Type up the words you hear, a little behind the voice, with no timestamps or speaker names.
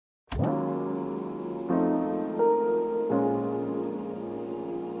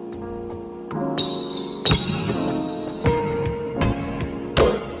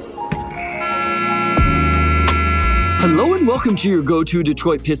Welcome to your go-to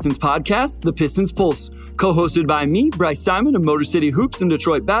Detroit Pistons podcast, The Pistons Pulse, co-hosted by me, Bryce Simon of Motor City Hoops and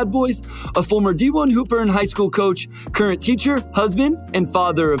Detroit Bad Boys, a former D1 hooper and high school coach, current teacher, husband, and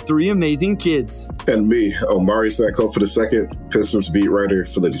father of 3 amazing kids. And me, Omari Sacco for the second, Pistons beat writer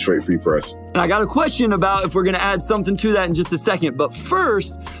for the Detroit Free Press. And I got a question about if we're going to add something to that in just a second. But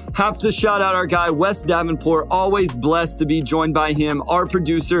first, have to shout out our guy, Wes Davenport. Always blessed to be joined by him, our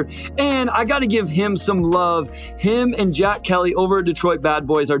producer. And I got to give him some love. Him and Jack Kelly over at Detroit Bad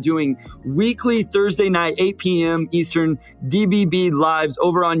Boys are doing weekly Thursday night, 8 p.m. Eastern, DBB lives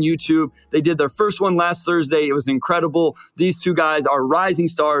over on YouTube. They did their first one last Thursday. It was incredible. These 2 guys are rising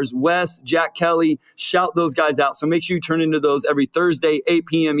stars. Wes, Jack Kelly, shout those guys out. So make sure you turn into those every Thursday, 8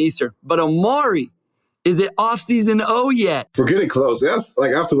 p.m. Eastern. But Omari, is it off-season O yet? We're getting close. That's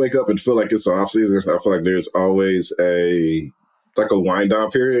like I have to wake up and feel like it's off-season. I feel like there's always a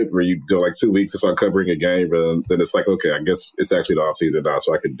wind-down period where you go like 2 weeks if I'm covering a game, but then it's like, okay, I guess it's actually the off-season now,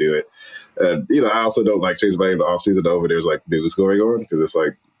 so I can do it. And, I also don't like change my name to off-season over. There's like news going on because it's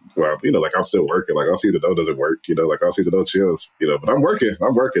like, well, like I'm still working. Like off-season O doesn't work, like off-season O chills, but I'm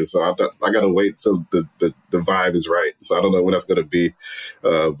working. So I got to wait till the vibe is right. So I don't know when that's going to be.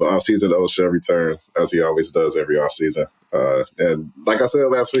 But off-season O shall return as he always does every off-season. And like I said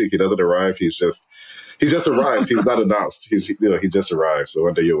last week, he doesn't arrive. He just arrives. He's not announced. He just arrived. So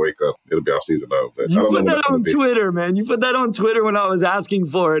one day you'll wake up. It'll be off season though. But you put that on Twitter, man. You put that on Twitter when I was asking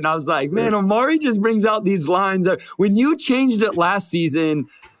for it. And I was like, man, Omari just brings out these lines. When you changed it last season,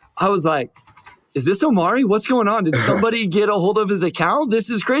 I was like, is this Omari? What's going on? Did somebody get a hold of his account? This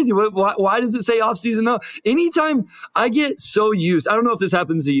is crazy. Why does it say off season? No. Anytime I get so used, I don't know if this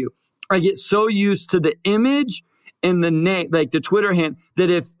happens to you. I get so used to the image and the name, like the Twitter hand,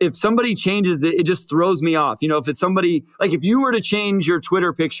 that if somebody changes it, it just throws me off. If it's somebody, like if you were to change your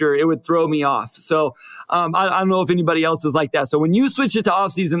Twitter picture, it would throw me off. So I don't know if anybody else is like that. So when you switched it to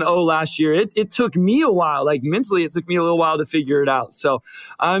off-season O last year, it took me a while. Like mentally, it took me a little while to figure it out. So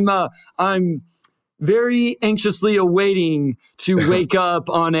I'm very anxiously awaiting to wake up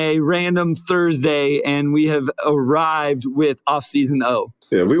on a random Thursday, and we have arrived with off-season O.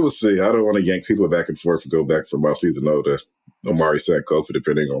 Yeah, we will see. I don't want to yank people back and forth and go back from off-season O to Omari Sacco,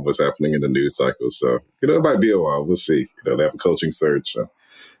 depending on what's happening in the news cycle. So, it might be a while. We'll see. They have a coaching search.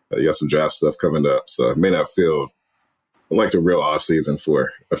 You got some draft stuff coming up. So it may not feel like the real off-season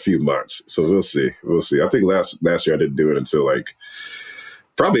for a few months. So we'll see. I think last year I didn't do it until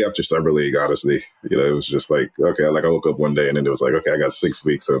probably after Summer League, honestly. It was just like, okay, I woke up one day and then it was like, okay, I got 6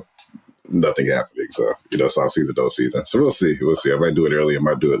 weeks of nothing happening. So, it's off-season, no season. So we'll see. I might do it early, I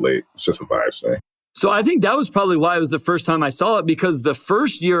might do it late. It's just a vibe thing. So I think that was probably why it was the first time I saw it, because the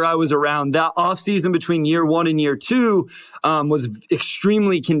first year I was around, that offseason between year 1 and year 2 was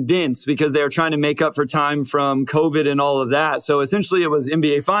extremely condensed because they were trying to make up for time from COVID and all of that. So essentially it was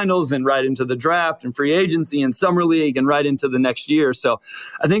NBA Finals and right into the draft and free agency and Summer League and right into the next year. So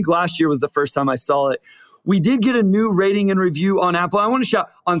I think last year was the first time I saw it. We did get a new rating and review on Apple. I want to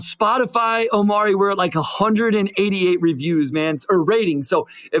shout on Spotify, Omari, we're at like 188 reviews, man, or ratings. So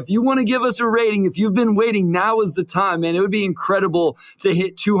if you want to give us a rating, if you've been waiting, now is the time, man. It would be incredible to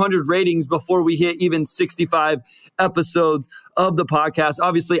hit 200 ratings before we hit even 65 episodes of the podcast.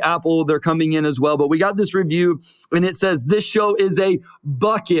 Obviously, Apple, they're coming in as well. But we got this review, and it says, this show is a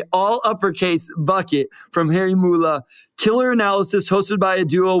bucket, all uppercase bucket, from Harry Mula. Killer analysis hosted by a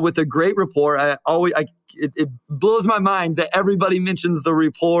duo with a great rapport. It blows my mind that everybody mentions the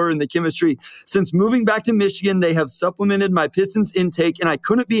rapport and the chemistry. Since moving back to Michigan, they have supplemented my Pistons intake, and I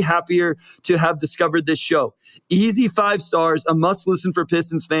couldn't be happier to have discovered this show. Easy 5 stars, a must-listen for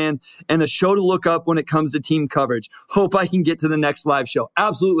Pistons fan, and a show to look up when it comes to team coverage. Hope I can get to the next live show.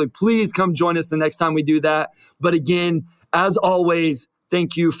 Absolutely. Please come join us the next time we do that. But again, as always,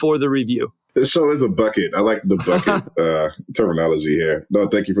 thank you for the review. This show is a bucket. I like the bucket terminology here. No,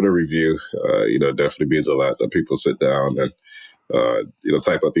 thank you for the review. Definitely means a lot that people sit down and,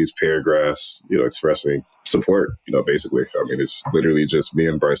 type up these paragraphs, expressing support, basically. I mean, it's literally just me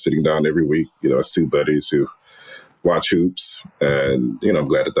and Bryce sitting down every week, as 2 buddies who watch hoops. And, I'm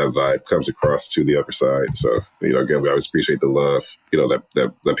glad that vibe comes across to the other side. So, again, we always appreciate the love,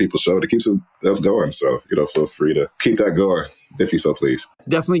 that people show that keeps us going. So, feel free to keep that going if you so please.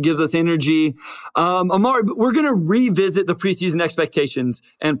 Definitely gives us energy. Omari, we're going to revisit the preseason expectations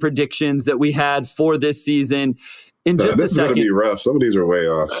and predictions that we had for this season. In just this a second. is going to be rough. Some of these are way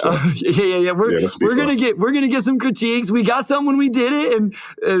off. So. Yeah. We're gonna get some critiques. We got some when we did it, and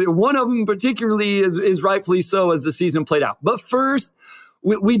one of them particularly is rightfully so as the season played out. But first,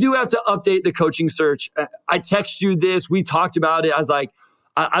 we do have to update the coaching search. I text you this. We talked about it. I was like,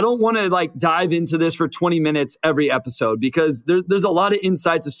 I don't want to like dive into this for 20 minutes every episode because there's a lot of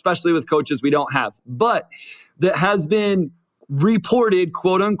insights, especially with coaches we don't have. But that has been reported,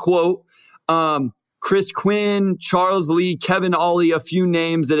 quote unquote, Chris Quinn, Charles Lee, Kevin Ollie, a few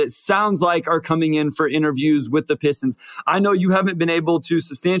names that it sounds like are coming in for interviews with the Pistons. I know you haven't been able to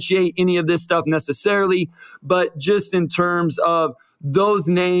substantiate any of this stuff necessarily, but just in terms of those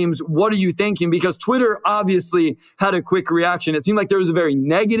names, what are you thinking? Because Twitter obviously had a quick reaction. It seemed like there was a very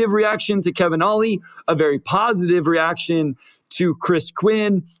negative reaction to Kevin Ollie, a very positive reaction to Chris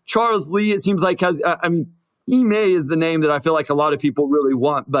Quinn. Charles Lee, it seems like Ime is the name that I feel like a lot of people really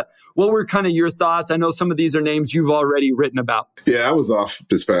want. But what were kind of your thoughts? I know some of these are names you've already written about. Yeah, I was off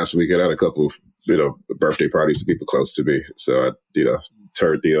this past weekend. I had a couple of, birthday parties to people close to me. So I,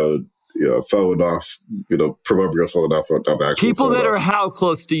 turned the phone off, proverbial phone off of actual people that off. are how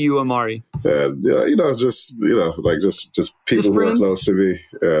close to you, Amari? And, just people who are close to me.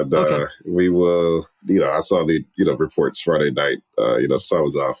 And okay. We will, I saw the, reports Friday night, so I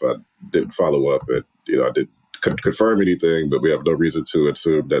was off. I didn't follow up and, I didn't confirm anything, but we have no reason to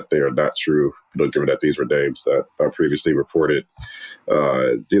assume that they are not true, given that these were names that I previously reported,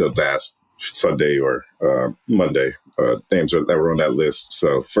 last Sunday or Monday, names that were on that list.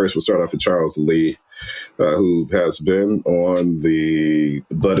 So first we'll start off with Charles Lee, who has been on the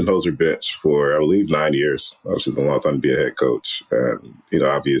Budenholzer bench for, I believe, 9 years, which is a long time to be a head coach. And,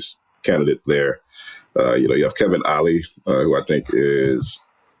 obvious candidate there. You have Kevin Ollie, who I think is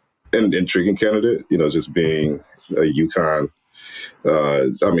an intriguing candidate, just being a UConn.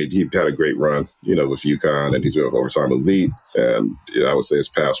 He had a great run, with UConn, and he's been an overtime elite. And I would say his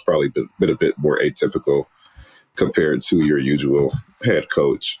path's probably been a bit more atypical compared to your usual head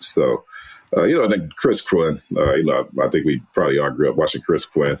coach. So, and then Chris Quinn, I think we probably all grew up watching Chris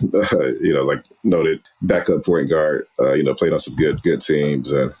Quinn, noted backup point guard, played on some good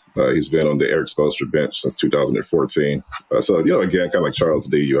teams. And he's been on the Eric Spoelstra bench since 2014. So, again, kind of like Charles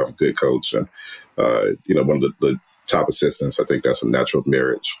Lee, you have a good coach and, one of the top assistants. I think that's a natural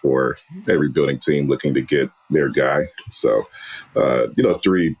marriage for every building team looking to get their guy. So,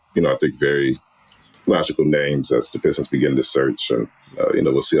 three, I think very logical names as the Pistons begin to search. And,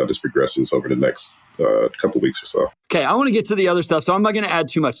 we'll see how this progresses over the next couple weeks or so. Okay, I want to get to the other stuff, so I'm not going to add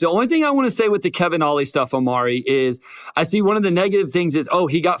too much. The only thing I want to say with the Kevin Ollie stuff, Amari, is I see one of the negative things is,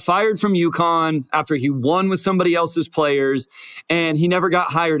 he got fired from UConn after he won with somebody else's players, and he never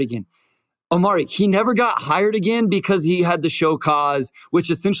got hired again. Amari, he never got hired again because he had the show cause, which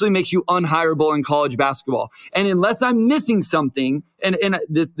essentially makes you unhireable in college basketball. And unless I'm missing something, and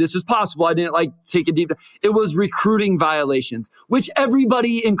this is possible, I didn't take a deep, it was recruiting violations, which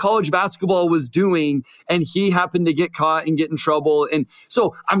everybody in college basketball was doing, and he happened to get caught and get in trouble. And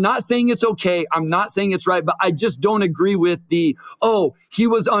so I'm not saying it's okay, I'm not saying it's right, but I just don't agree with he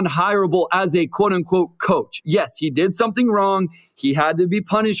was unhireable as a quote unquote coach. Yes, he did something wrong, he had to be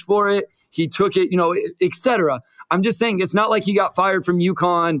punished for it, he took it, etc. I'm just saying it's not like he got fired from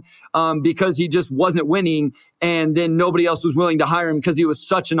UConn because he just wasn't winning and then nobody else was willing to hire him because he was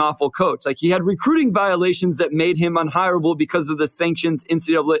such an awful coach. Like, he had recruiting violations that made him unhireable because of the sanctions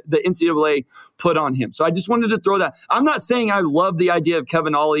the NCAA put on him. So I just wanted to throw that. I'm not saying I love the idea of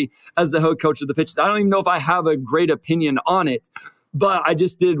Kevin Ollie as the head coach of the Pistons. I don't even know if I have a great opinion on it, but I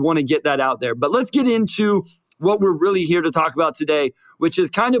just did want to get that out there. But let's get into what we're really here to talk about today, which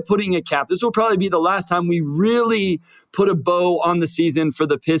is kind of putting a cap. This will probably be the last time we really put a bow on the season for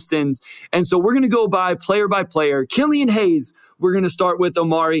the Pistons. And so we're going to go by player. Killian Hayes, we're going to start with,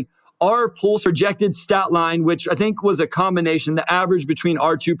 Amari. Our Pulse projected stat line, which I think was a combination, the average between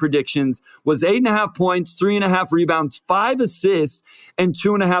our two predictions, was 8.5 points, 3.5 rebounds, 5 assists, and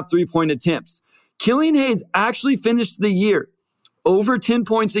 2.5 three-point attempts. Killian Hayes actually finished the year over 10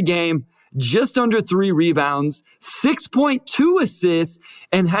 points a game, just under 3 rebounds, 6.2 assists,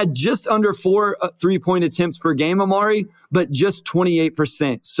 and had just under 4 three-point attempts per game, Amari, but just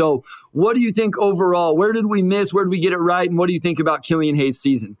 28%. So what do you think overall? Where did we miss? Where did we get it right? And what do you think about Killian Hayes'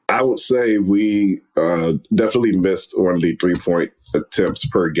 season? I would say we definitely missed on the 3-point attempts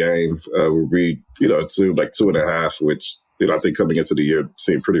per game. We assumed 2.5, which, I think coming into the year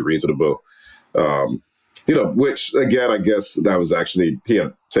seemed pretty reasonable. Which, again, I guess that was actually, he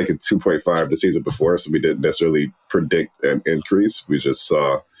had taken 2.5 the season before, so we didn't necessarily predict an increase. We just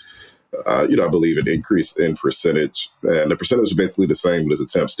saw, I believe, an increase in percentage. And the percentage was basically the same, but his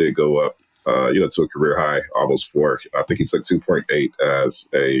attempts did go up, to a career high, almost 4. I think he took 2.8 as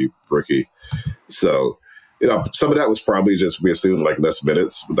a rookie. So, some of that was probably just, we assumed less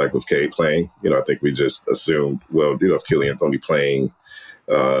minutes, with Cade playing. I think we just assumed, well, if Killian's only playing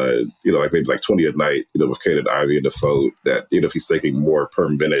like maybe like 20 a night, with Caden Ivey and Defoe, that, if he's taking more per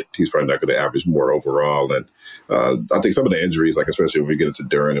minute, he's probably not going to average more overall. And I think some of the injuries, like especially when we get into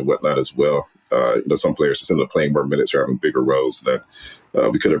Duran and whatnot as well, some players just end up playing more minutes or having bigger roles than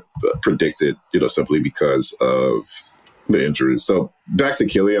we could have predicted, simply because of the injuries. So back to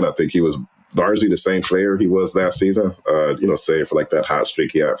Killian, I think he was largely the same player he was last season, save for like that hot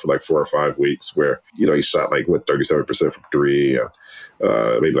streak he had for like 4 or 5 weeks where, he shot like 37% from three,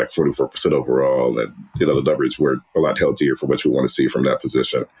 maybe like 44% overall. And, the numbers were a lot healthier for what you want to see from that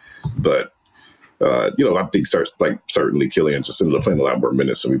position. But, I think certainly Killian just ended up playing a lot more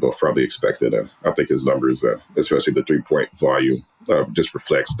minutes than we both probably expected. And I think his numbers, especially the 3-point volume, just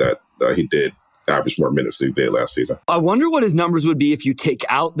reflects that he did average more minutes than he did last season. I wonder what his numbers would be if you take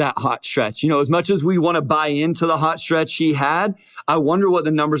out that hot stretch. As much as we want to buy into the hot stretch he had, I wonder what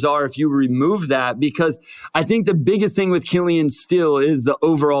the numbers are if you remove that, because I think the biggest thing with Killian still is the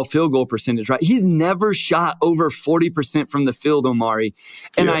overall field goal percentage, right? He's never shot over 40% from the field, Omari.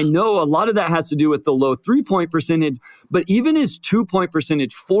 And I know a lot of that has to do with the low 3-point percentage, but even his 2-point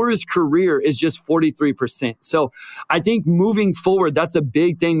percentage for his career is just 43%. So I think moving forward, that's a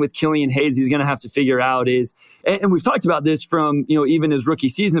big thing with Killian Hayes he's going to have to figure out is, and we've talked about this from, even his rookie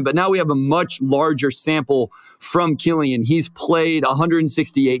season, but now we have a much larger sample from Killian. He's played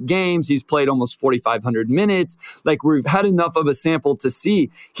 168 games. He's played almost 4,500 minutes. Like, we've had enough of a sample to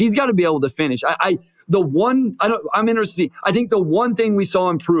see. He's got to be able to finish. I'm interested to see. I think the one thing we saw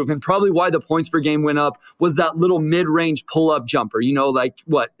improve, and probably why the points per game went up, was that little mid-range pull-up jumper.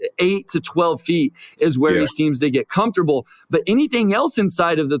 8 to 12 feet is where he seems to get comfortable. But anything else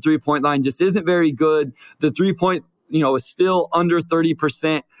inside of the three-point line just isn't very good. The three-point, is still under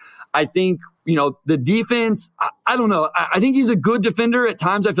 30%. I think, the defense, I don't know. I think he's a good defender. At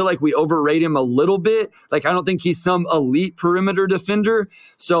times, I feel like we overrate him a little bit. Like, I don't think he's some elite perimeter defender.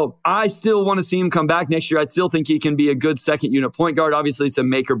 So I still want to see him come back next year. I still think he can be a good second unit point guard. Obviously, it's a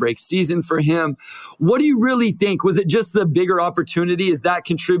make or break season for him. What do you really think? Was it just the bigger opportunity? Is that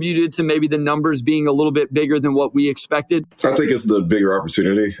contributed to maybe the numbers being a little bit bigger than what we expected? I think it's the bigger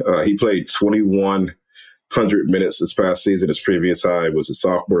opportunity. He played 2,100 minutes this past season. His previous high was his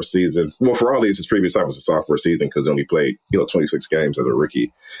sophomore season. Well, for all these, his previous high was his sophomore season because he only played, 26 games as a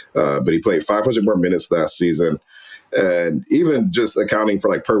rookie. But he played 500 more minutes last season. And even just accounting for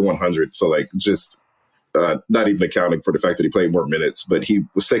like per 100. So like just not even accounting for the fact that he played more minutes, but he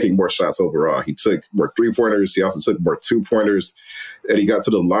was taking more shots overall. He took more 3-pointers. He also took more 2-pointers, and he got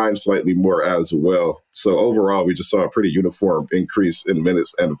to the line slightly more as well. So overall, we just saw a pretty uniform increase in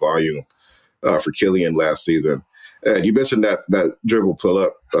minutes and volume for Killian last season. And you mentioned that dribble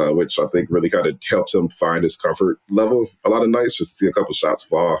pull-up, which I think really kind of helps him find his comfort level a lot of nights, just to see a couple shots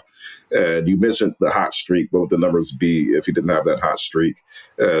fall. And you mentioned the hot streak. What would the numbers be if he didn't have that hot streak?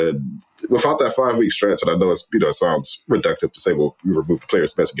 Without that 5-week stretch, and I know it sounds reductive to say, well, you removed the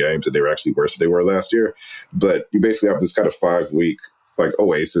players' best games and they were actually worse than they were last year. But you basically have this kind of 5-week like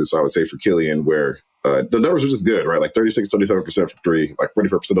oasis, I would say, for Killian, where the numbers are just good, right? Like 36, 37% from three, like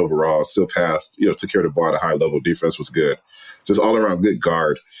 44% overall, still passed, took care of the ball at a high level. Defense was good. Just all around good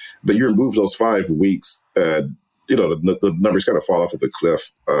guard. But you remove those 5 weeks, and, the numbers kind of fall off of a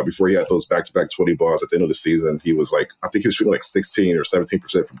cliff. Before he had those back-to-back 20 balls at the end of the season, he was I think he was shooting like 16 or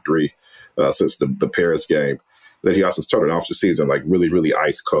 17% from three since the Paris game. Then he also started off the season like really, really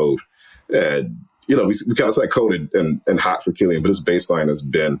ice cold. And, we kind of say cold and hot for Killian, but his baseline has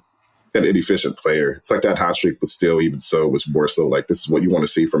been an inefficient player. It's like that hot streak, but still, even so, was more so like this is what you want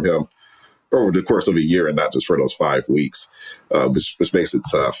to see from him over the course of a year and not just for those 5 weeks, which makes it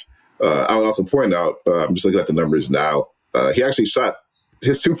tough. I would also point out, I'm just looking at the numbers now, he actually shot,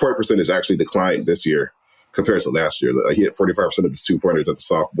 his 2-point percentage actually declined this year compared to last year. He hit 45% of his 2-pointers as a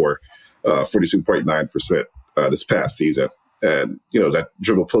sophomore, 42.9% this past season. And, that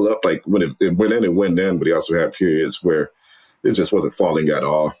dribble pull up, like when it went in, it went in, but he also had periods where it just wasn't falling at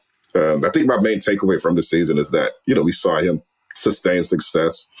all. I think my main takeaway from the season is that, we saw him sustain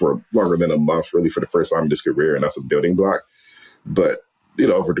success for longer than a month, really for the first time in his career, and that's a building block. But,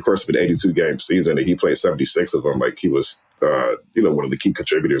 over the course of an 82-game season, and he played 76 of them, like he was, one of the key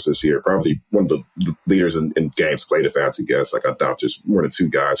contributors this year, probably one of the leaders in games played, if I had to guess. Like, I doubt there's more than 2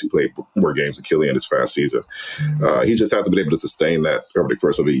 guys who played more games than Killian this past season. He just hasn't been able to sustain that over the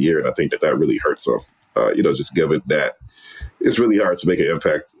course of a year, and I think that really hurts him, just given that it's really hard to make an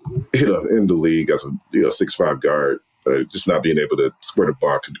impact, in the league as a 6'5" guard, just not being able to score the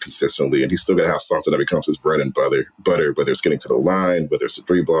ball consistently. And he's still got to have something that becomes his bread and butter, whether it's getting to the line, whether it's a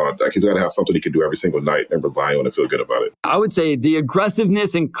three ball. Like, he's got to have something he can do every single night and rely on and feel good about it. I would say the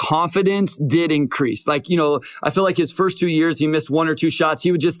aggressiveness and confidence did increase. Like, I feel like his first 2 years, he missed 1 or 2 shots.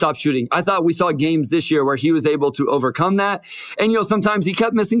 He would just stop shooting. I thought we saw games this year where he was able to overcome that. And, sometimes he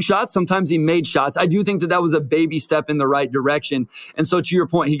kept missing shots. Sometimes he made shots. I do think that was a baby step in the right direction. And so to your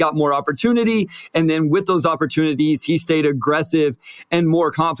point, he got more opportunity. And then with those opportunities, he stayed aggressive and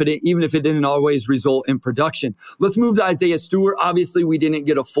more confident, even if it didn't always result in production. Let's move to Isaiah Stewart. Obviously, we didn't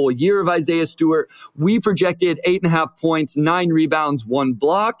get a full year of Isaiah Stewart. We projected 8.5 points, 9 rebounds, 1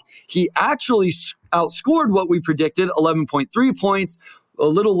 block. He actually outscored what we predicted, 11.3 points, a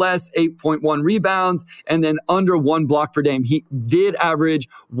little less, 8.1 rebounds, and then under 1 block per game. He did average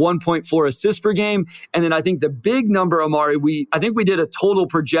 1.4 assists per game. And then I think the big number, Amari, I think we did a total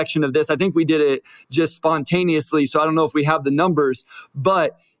projection of this. I think we did it just spontaneously, so I don't know if we have the numbers,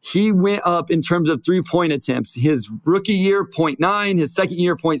 but he went up in terms of 3-point attempts. His rookie year, 0.9. His second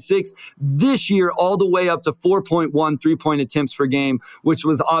year, 0.6. This year, all the way up to 4.1 3-point attempts per game, which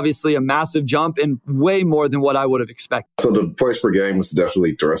was obviously a massive jump and way more than what I would have expected. So the points per game was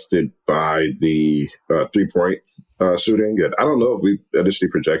definitely thrusted by the 3-point shooting. And I don't know if we initially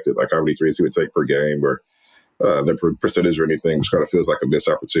projected like how many threes he would take per game or the percentage or anything, which kind of feels like a missed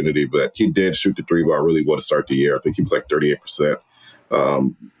opportunity. But he did shoot the 3-ball really well to start the year. I think he was like 38%.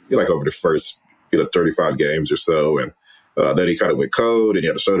 Like over the first 35 games or so, and then he kind of went cold and he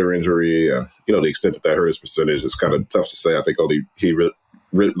had a shoulder injury, and the extent that hurt his percentage is kind of tough to say. I think only he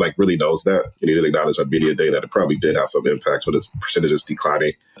really knows that, and he did acknowledge on media day that it probably did have some impact with his percentages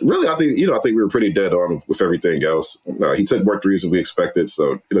declining. Really, I think we were pretty dead on with everything else. He took more threes than we expected,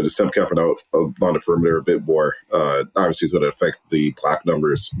 so just him camping out on the perimeter a bit more obviously is going to affect the block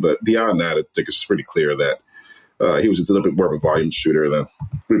numbers. But beyond that, I think it's just pretty clear that he was just a little bit more of a volume shooter than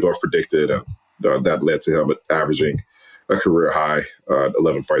we both predicted, and that led to him averaging a career high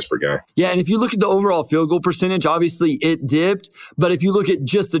 11 points per game. Yeah, and if you look at the overall field goal percentage, obviously it dipped. But if you look at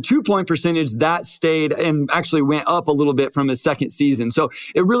just the 2-point percentage, that stayed and actually went up a little bit from his second season. So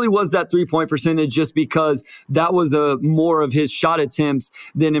it really was that 3-point percentage just because that was more of his shot attempts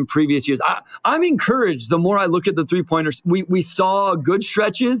than in previous years. I'm encouraged the more I look at the 3-pointers. We saw good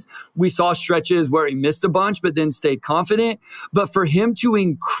stretches. We saw stretches where he missed a bunch but then stayed confident. But for him to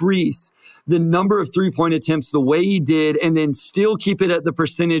increase the number of 3-point attempts the way he did and then still keep it at the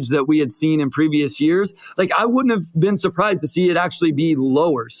percentage that we had seen in previous years, like I wouldn't have been surprised to see it actually be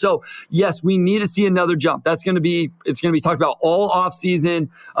lower. So yes, we need to see another jump. It's going to be talked about all offseason,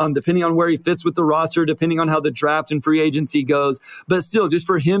 depending on where he fits with the roster, depending on how the draft and free agency goes. But still, just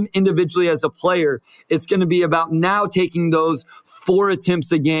for him individually as a player, it's going to be about now taking those 4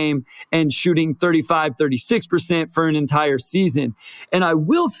 attempts a game and shooting 35, 36% for an entire season. And I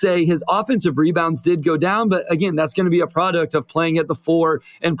will say his offensive rebounds did go down, but again, that's going to be a product of playing at the 4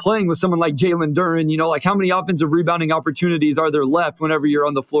 and playing with someone like Jalen Duren. Like how many offensive rebounding opportunities are there left whenever you're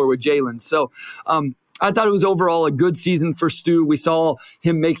on the floor with Jalen? So I thought it was overall a good season for Stu. We saw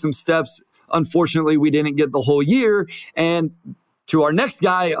him make some steps. Unfortunately, we didn't get the whole year. And to our next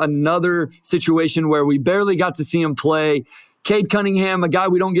guy, another situation where we barely got to see him play. Cade Cunningham, a guy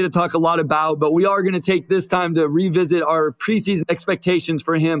we don't get to talk a lot about, but we are going to take this time to revisit our preseason expectations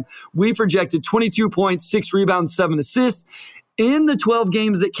for him. We projected 22 points, 6 rebounds, 7 assists. In the 12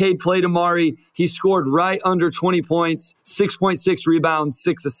 games that Cade played, Amari, he scored right under 20 points, 6.6 rebounds,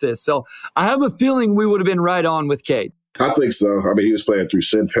 6 assists. So I have a feeling we would have been right on with Cade. I think so. He was playing through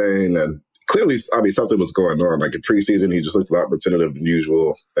shin pain, and clearly, something was going on. Like in preseason, he just looked a lot more tentative than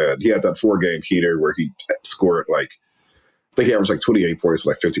usual. And he had that 4-game heater where he scored I think he averaged 28 points,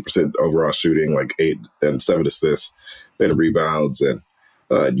 50% overall shooting, 8 and 7 assists and rebounds. And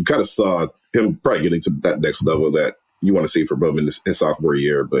you kind of saw him probably getting to that next level that you want to see from him in his sophomore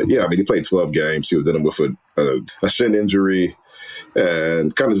year. But yeah, he played 12 games. He was dealing with a shin injury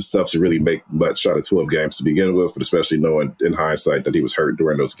and kind of just stuff to really make much out of 12 games to begin with, but especially knowing in hindsight that he was hurt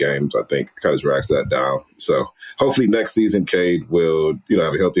during those games, I think kind of drags that down. So hopefully next season, Cade will,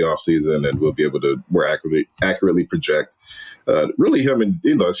 have a healthy offseason and we'll be able to more accurately project really him in,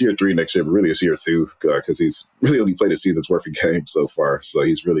 it's year 3 next year, but really it's year 2 because he's really only played a season's worth of games so far. So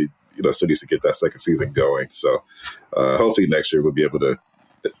he's really, still needs to get that second season going. So hopefully next year we'll be able to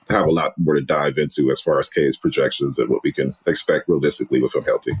have a lot more to dive into as far as K's projections and what we can expect realistically with him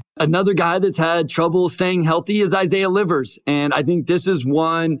healthy. Another guy that's had trouble staying healthy is Isaiah Livers. And I think this is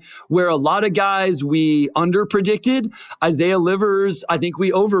one where a lot of guys we under-predicted. Isaiah Livers, I think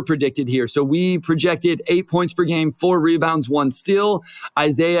we over-predicted here. So we projected 8 points per game, 4 rebounds, 1 steal.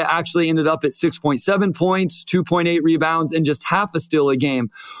 Isaiah actually ended up at 6.7 points, 2.8 rebounds, and just half a steal a game.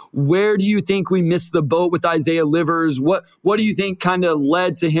 Where do you think we missed the boat with Isaiah Livers? What do you think kind of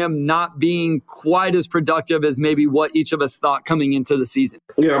led to him not being quite as productive as maybe what each of us thought coming into the season?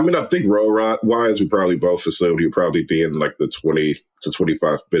 Yeah, I mean, I think wise, we probably both assumed he'd probably be in like the 20 to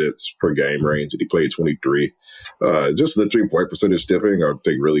 25 minutes per game range, and he played 23. Just the 3-point percentage dipping, I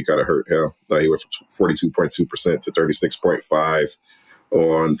think, really kind of hurt him. He went from 42.2% to 36.5%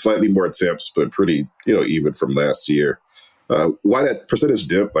 on slightly more attempts, but pretty, even from last year. Why that percentage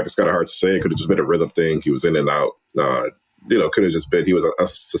dip, like, it's kind of hard to say. It could have just been a rhythm thing. He was in and out. Could have just been, he was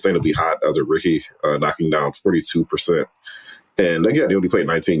unsustainably hot as a rookie, knocking down 42%. And again, he only played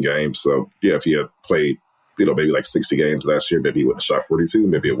 19 games. So, yeah, if he had played, maybe like 60 games last year, maybe he would have shot 42.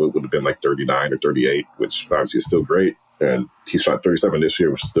 Maybe it would have been like 39 or 38, which obviously is still great. And he shot 37 this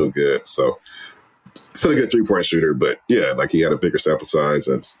year, which is still good. So, still a good 3-point shooter. But, yeah, like, he had a bigger sample size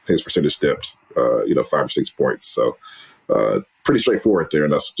and his percentage dipped, 5 or 6 points. So, pretty straightforward there.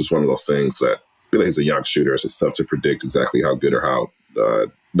 And that's just one of those things that, he's a young shooter. It's just tough to predict exactly how good or how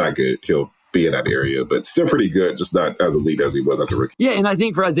not good he'll be in that area, but still pretty good, just not as elite as he was at the rookie. Yeah, and I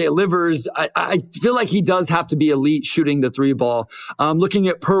think for Isaiah Livers, I feel like he does have to be elite shooting the 3 ball. Looking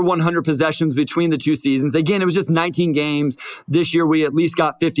at per 100 possessions between the 2 seasons, again, it was just 19 games. This year, we at least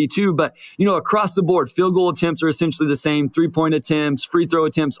got 52, but, across the board, field goal attempts are essentially the same, 3-point attempts, free throw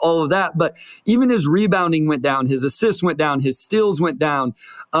attempts, all of that. But even his rebounding went down, his assists went down, his steals went down.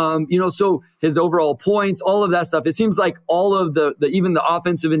 So his overall points, all of that stuff. It seems like all of the even the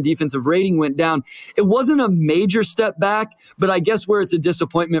offensive and defensive rating went down. It wasn't a major step back, but I guess where it's a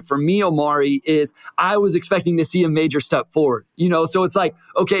disappointment for me, Omari, is I was expecting to see a major step forward. So it's like,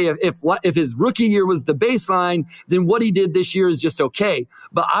 okay, if his rookie year was the baseline, then what he did this year is just okay.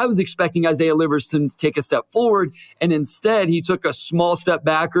 But I was expecting Isaiah Livers to take a step forward, and instead he took a small step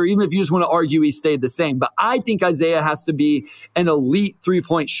back, or even if you just want to argue, he stayed the same. But I think Isaiah has to be an elite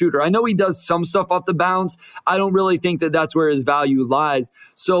 3-point shooter. I know he does some stuff off the bounce. I don't really think that that's where his value lies.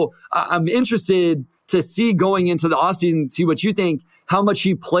 So I'm interested to see going into the offseason, see what you think, how much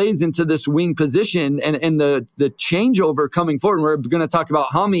he plays into this wing position and the changeover coming forward. We're going to talk about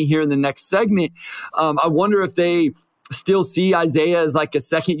Hami here in the next segment. I wonder if they still see Isaiah as like a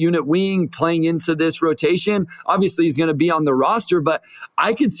second unit wing playing into this rotation. Obviously, he's going to be on the roster, but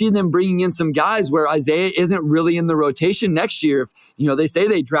I could see them bringing in some guys where Isaiah isn't really in the rotation next year. If, they say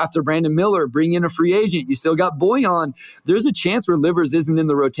they draft a Brandon Miller, bring in a free agent, you still got Boyan, there's a chance where Livers isn't in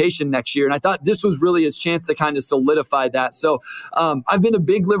the rotation next year. And I thought this was really his chance to kind of solidify that. So I've been a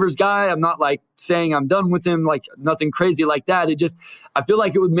big Livers guy. I'm not like saying I'm done with him, like nothing crazy like that. I feel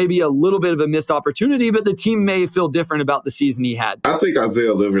like it would maybe a little bit of a missed opportunity, but the team may feel different about the season he had. I think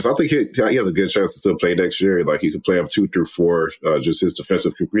Isaiah Livers, he has a good chance to still play next year. Like, you could play him 2 through 4, just his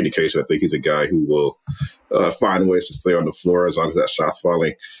defensive communication. I think he's a guy who will find ways to stay on the floor as long as that shot's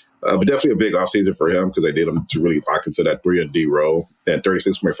falling. But definitely a big offseason for him because they did him to really lock into that 3-and-D role. And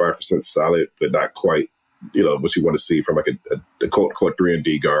 36.5% solid, but not quite, what you want to see from like a quote-unquote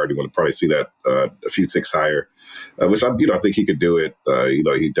 3-and-D guard. You want to probably see that a few ticks higher, which I think he could do it.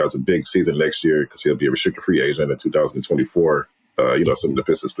 He does a big season next year because he'll be a restricted free agent in 2024. Some of the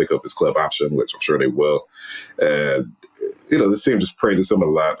Pistons pick up his club option, which I'm sure they will. And, this team just praises him a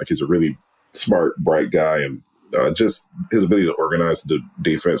lot. Like, he's a really smart, bright guy, and just his ability to organize the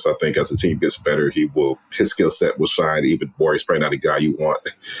defense. I think as the team gets better, his skill set will shine even more. He's probably not a guy you want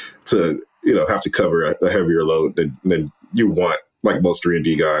to, have to cover a heavier load than you want, like most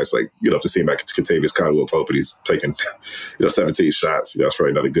 3-and-D guys. Like, to see him like Kentavious Caldwell-Pope, but he's taking, 17 shots. That's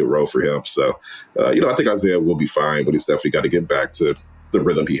probably not a good role for him. So, I think Isaiah will be fine, but he's definitely got to get back to the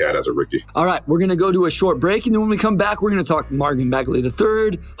rhythm he had as a rookie. All right, we're going to go to a short break, and then when we come back, we're going to talk Marvin Bagley III,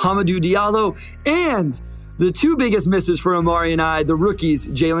 Hamidou Diallo, and the 2 biggest misses for Omari and I, the rookies,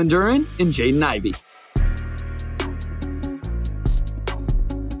 Jalen Duren and Jaden Ivey.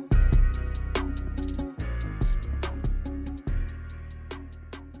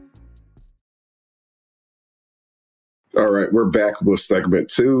 All right, we're back with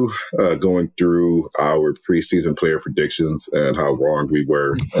segment 2, going through our preseason player predictions and how wrong we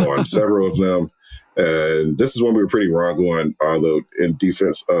were on several of them. And this is one we were pretty wrong on, although in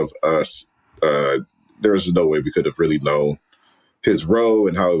defense of us, there's no way we could have really known his role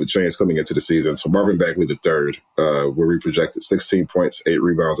and how it would change coming into the season. So Marvin Bagley III, where we projected 16 points, 8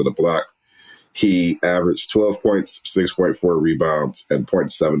 rebounds, and a block. He averaged 12 points, 6.4 rebounds, and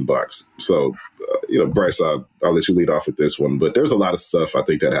 0.7 blocks. So, Bryce, I'll let you lead off with this one. But there's a lot of stuff I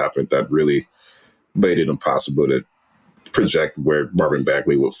think that happened that really made it impossible to project where Marvin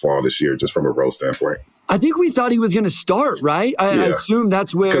Bagley would fall this year, just from a role standpoint. I think we thought he was going to start, right? I assume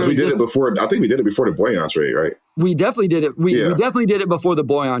that's where... Because we did it before. I think we did it before the Boyan trade, right? We definitely did it. We definitely did it before the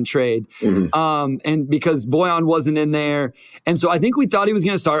Boyan trade. Mm-hmm. And because Boyan wasn't in there. And so I think we thought he was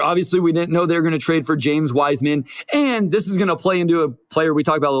going to start. Obviously, we didn't know they were going to trade for James Wiseman. And this is going to play into a player we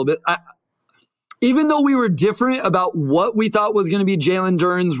talked about a little bit. Even though we were different about what we thought was going to be Jalen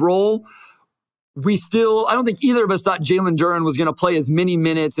Duren's role, I don't think either of us thought Jalen Duren was going to play as many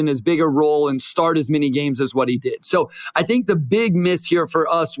minutes and as big a role and start as many games as what he did. So I think the big miss here for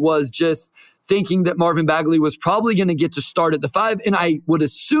us was just thinking that Marvin Bagley was probably going to get to start at the 5. And I would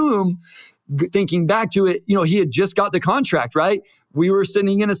assume, thinking back to it, he had just got the contract, right? We were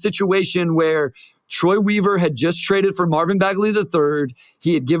sitting in a situation where Troy Weaver had just traded for Marvin Bagley III.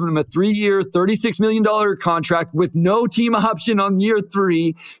 He had given him a 3-year, $36 million contract with no team option on year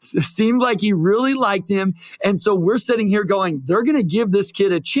 3. Seemed like he really liked him. And so we're sitting here going, they're going to give this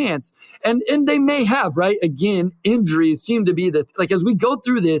kid a chance. And they may have, right? Again, injuries seem to be as we go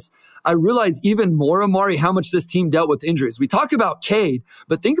through this, I realize even more, Amari, how much this team dealt with injuries. We talk about Cade,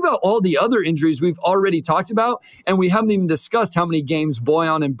 but think about all the other injuries we've already talked about, and we haven't even discussed how many games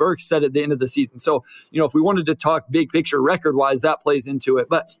Boyan and Burke said at the end of the season. So, if we wanted to talk big picture record-wise, that plays into it.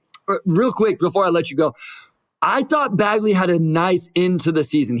 But real quick, before I let you go, I thought Bagley had a nice end to the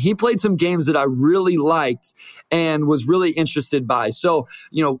season. He played some games that I really liked and was really interested by. So,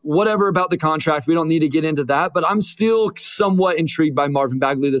 whatever about the contract, we don't need to get into that. But I'm still somewhat intrigued by Marvin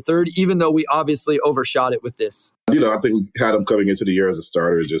Bagley III, even though we obviously overshot it with this. I think we had him coming into the year as a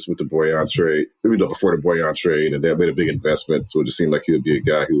starter just with the Boyan trade, before the Boyan trade, and they made a big investment. So it just seemed like he would be a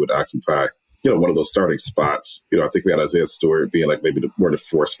guy who would occupy one of those starting spots. I think we had Isaiah Stewart being like maybe more the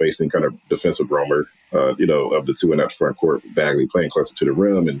floor spacing kind of defensive roamer, of the two in that front court. Bagley playing closer to the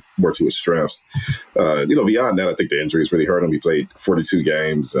rim and more to his strengths. Beyond that, I think the injuries really hurt him. He played 42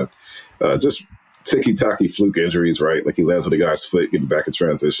 games and just ticky-tacky fluke injuries, right? Like he lands on the guy's foot getting back in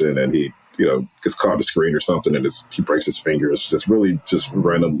transition and he, gets caught in the screen or something and he breaks his fingers. Just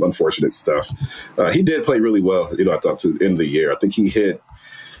random, unfortunate stuff. He did play really well, I thought, to the end of the year. I think he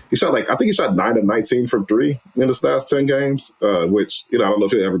shot 9 of 19 from 3 in his last 10 games, which, I don't know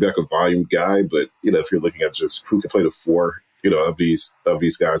if he'll ever be like a volume guy, but, if you're looking at just who can play the 4, of these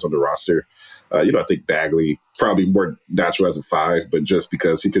guys on the roster, I think Bagley probably more natural as a 5, but just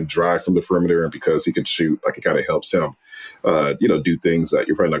because he can drive from the perimeter and because he can shoot, like it kind of helps him, do things that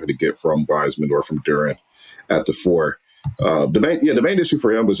you're probably not going to get from Wiseman or from Duren at the 4. The main issue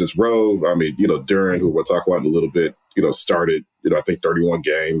for him was just Rowe. I mean, Duren, who we'll talk about in a little bit, started, I think 31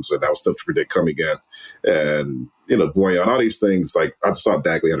 games, and that was tough to predict coming in. And, Boyan, all these things, like I just thought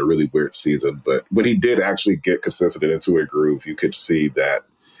Bagley had a really weird season. But when he did actually get consistent into a groove, you could see that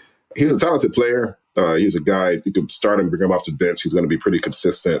he's a talented player. He's a guy, you could start him, bring him off the bench. He's going to be pretty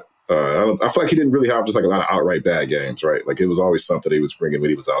consistent. I feel like he didn't really have just like a lot of outright bad games, right? Like it was always something he was bringing when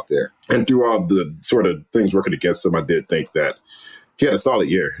he was out there. And through all the sort of things working against him, I did think that he had a solid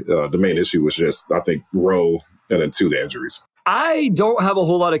year. The main issue was just, I think, Rowe and then 2, the injuries. I don't have a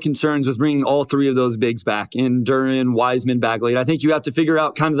whole lot of concerns with bringing all 3 of those bigs back in Duren, Wiseman, Bagley. I think you have to figure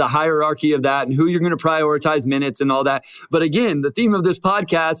out kind of the hierarchy of that and who you're going to prioritize minutes and all that. But again, the theme of this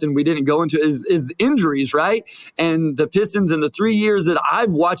podcast, and we didn't go into, is the injuries, right? And the Pistons in the 3 years that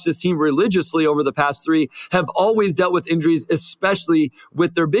I've watched this team religiously over the past 3 have always dealt with injuries, especially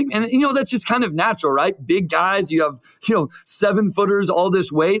with their big. And, that's just kind of natural, right? Big guys, you have, 7-footers, all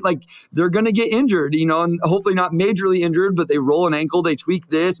this weight, like they're going to get injured, and hopefully not majorly injured, but they roll an ankle, they tweak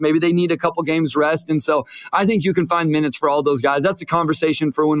this, maybe they need a couple games rest. And so I think you can find minutes for all those guys. That's a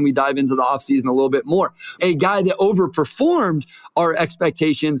conversation for when we dive into the offseason a little bit more. A guy that overperformed our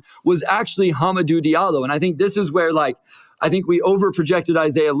expectations was actually Hamidou Diallo. And I think this is where I think we overprojected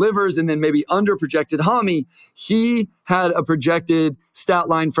Isaiah Livers and then maybe underprojected Hami. He had a projected stat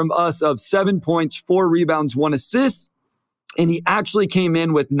line from us of 7 points, 4 rebounds, 1 assist. And he actually came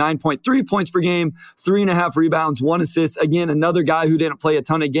in with 9.3 points per game, 3.5 rebounds, 1 assist. Again, another guy who didn't play a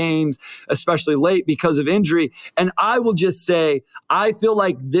ton of games, especially late because of injury. And I will just say, I feel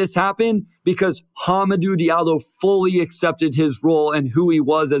like this happened because Hamidou Diallo fully accepted his role and who he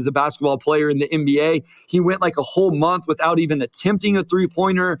was as a basketball player in the NBA. He went like a whole month without even attempting a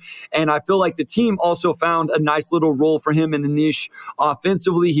 3-pointer. And I feel like the team also found a nice little role for him in the niche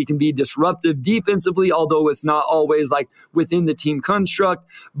offensively. He can be disruptive defensively, although it's not always like with within the team construct.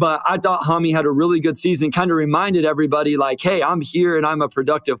 But I thought Hami had a really good season, kind of reminded everybody like, hey, I'm here and I'm a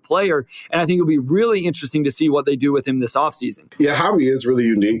productive player. And I think it'll be really interesting to see what they do with him this offseason. Yeah, Hami is really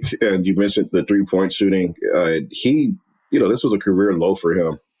unique. And you mentioned the 3-point shooting. This was a career low for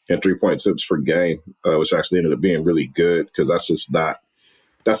him in 3-point attempts per game, which actually ended up being really good because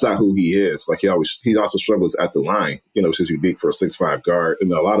that's not who he is. Like he also struggles at the line, which is unique for a 6'5" guard.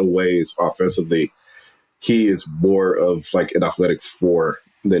 In a lot of ways, offensively, he is more of like an athletic four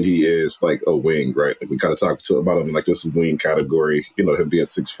than he is like a wing, right? Like we kind of talked about him in like this wing category, him being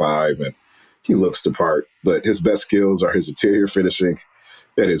 6'5" and he looks the part, but his best skills are his interior finishing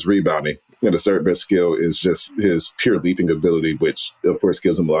and his rebounding. And the third best skill is just his pure leaping ability, which, of course,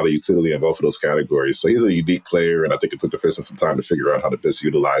 gives him a lot of utility in both of those categories. So he's a unique player, and I think it took the Pistons some time to figure out how to best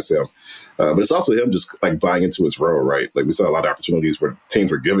utilize him. But it's also him just, like, buying into his role, right? Like, we saw a lot of opportunities where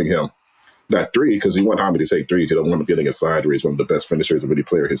teams were giving him that three because he wanted Hami to take three. He don't want him getting inside where he's one of the best finishers of any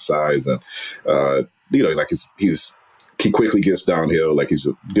player his size. And, he quickly gets downhill. Like, he's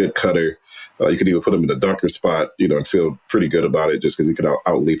a good cutter. You could even put him in the dunker spot, and feel pretty good about it just because he could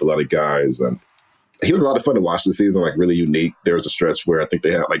out-leap a lot of guys. And he was a lot of fun to watch this season, like really unique. There was a stretch where I think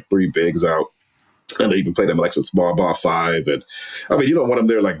they had like 3 bigs out. And they even played him like some small ball 5. And I mean, you don't want him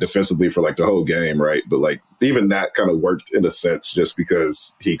there like defensively for like the whole game, right? But like even that kind of worked in a sense just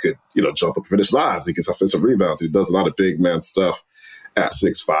because he could, jump up and finish lives. He gets offensive rebounds. He does a lot of big man stuff at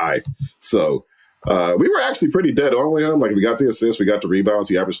 6'5". So we were actually pretty dead on with him. Like we got the assists, we got the rebounds.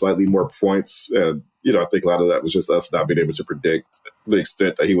 He averaged slightly more points. And, I think a lot of that was just us not being able to predict the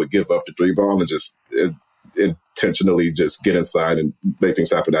extent that he would give up the 3-ball and just intentionally just get inside and make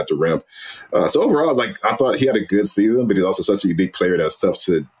things happen at the rim. So overall, like I thought he had a good season, but he's also such a unique player that's tough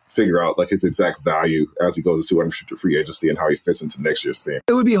to figure out like his exact value as he goes into unrestricted free agency and how he fits into next year's team.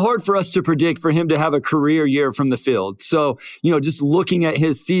 It would be hard for us to predict for him to have a career year from the field. So, just looking at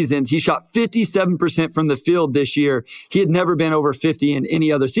his seasons, he shot 57% from the field this year. He had never been over 50 in any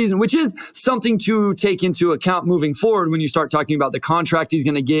other season, which is something to take into account moving forward when you start talking about the contract he's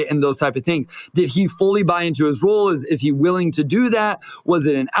going to get and those type of things. Did he fully buy into his role? Is he willing to do that? Was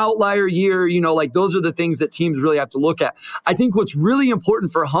it an outlier year? Those are the things that teams really have to look at. I think what's really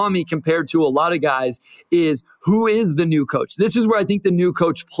important for Hami compared to a lot of guys is who is the new coach. This is where I think the new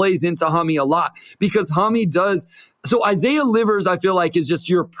coach plays into Hami a lot because Hami does. So Isaiah Livers, I feel like, is just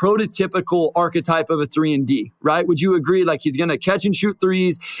your prototypical archetype of a 3-and-D, right? Would you agree? Like he's going to catch and shoot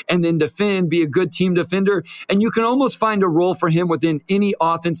threes and then defend, be a good team defender. And you can almost find a role for him within any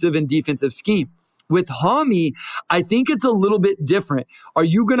offensive and defensive scheme. With Hami, I think it's a little bit different. Are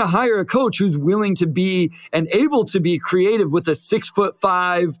you going to hire a coach who's willing to be and able to be creative with a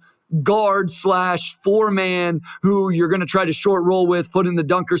 6'5" guard / 4-man who you're going to try to short roll with, put in the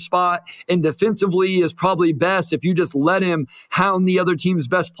dunker spot, and defensively is probably best if you just let him hound the other team's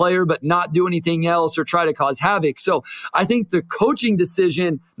best player but not do anything else or try to cause havoc. So I think the coaching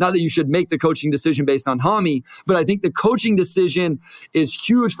decision, not that you should make the coaching decision based on Hami, but I think the coaching decision is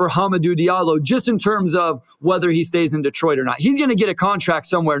huge for Hamidou Diallo just in terms of whether he stays in Detroit or not. He's going to get a contract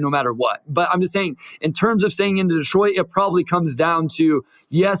somewhere no matter what. But I'm just saying, in terms of staying in Detroit, it probably comes down to,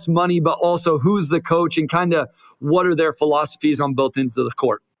 yes, money, but also who's the coach and kind of what are their philosophies on both ends of the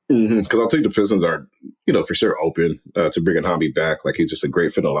court. Because I think the Pistons are, for sure open to bringing Hami back. Like he's just a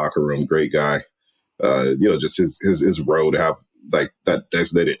great fit in the locker room, great guy. Just his role to have like that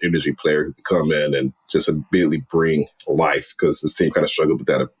designated energy player who can come in and just immediately bring life because this team kind of struggled with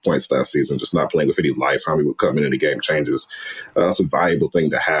that at points last season, just not playing with any life. Hami would come in and the game changes. That's a valuable thing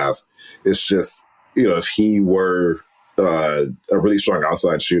to have. It's just, if he were a really strong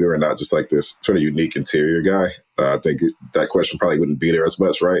outside shooter and not just like this sort of unique interior guy, I think that question probably wouldn't be there as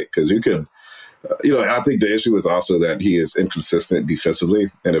much, right? Because you can, I think the issue is also that he is inconsistent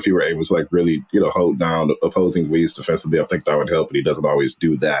defensively. And if he were able to like really, hold down opposing wings defensively, I think that would help, but he doesn't always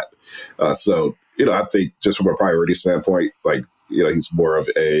do that. So, I think just from a priority standpoint, like, he's more of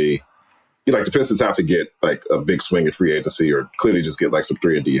a, like the Pistons have to get like a big swing at free agency or clearly just get like some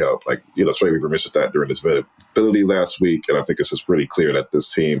 3-and-D help. Like, Trey Weaver mentioned that during his availability last week. And I think it's just pretty clear that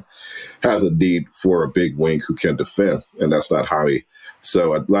this team has a need for a big wing who can defend. And that's not Hami.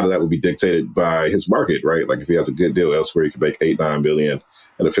 So a lot of that would be dictated by his market, right? Like if he has a good deal elsewhere, he could make $8-9 million.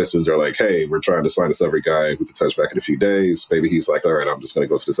 And the Pistons are like, hey, we're trying to sign this other guy who can touch back in a few days. Maybe he's like, all right, I'm just going to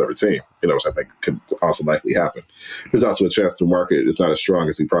go to this other team, which I think could also likely happen. There's also a chance the market is not as strong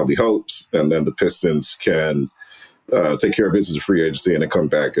as he probably hopes. And then the Pistons can take care of business in free agency and then come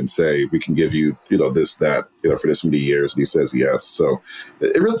back and say, we can give you, this, that, for this many years. And he says yes. So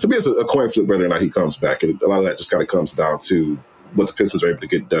it really, to me, it's a coin flip whether or not he comes back. And a lot of that just kind of comes down to what the Pistons are able to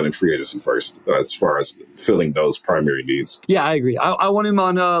get done in free agency first, as far as filling those primary needs. Yeah, I agree. I want him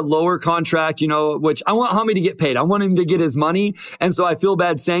on a lower contract, which I want Hummy to get paid. I want him to get his money. And so I feel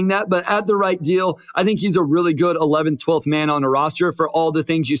bad saying that, but at the right deal, I think he's a really good 11th, 12th man on a roster for all the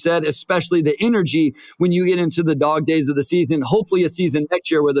things you said, especially the energy when you get into the dog days of the season. Hopefully a season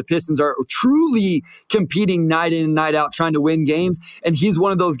next year where the Pistons are truly competing night in and night out, trying to win games. And he's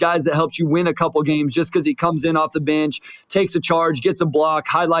one of those guys that helps you win a couple games just because he comes in off the bench, takes a charge, gets a block,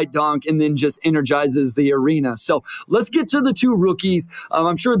 highlight dunk, and then just energizes the arena. So let's get to the two rookies.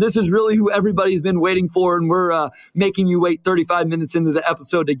 I'm sure this is really who everybody's been waiting for, and we're making you wait 35 minutes into the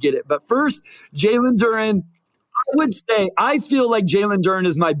episode to get it. But first, Jalen Duren. I would say I feel like Jalen Duren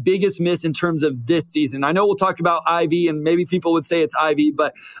is my biggest miss in terms of this season. I know we'll talk about Ivy, and maybe people would say it's Ivy,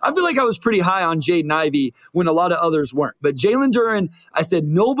 but I feel like I was pretty high on Jaden Ivey when a lot of others weren't. But Jalen Duren, I said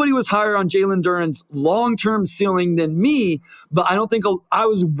nobody was higher on Jalen Duren's long-term ceiling than me, but I don't think I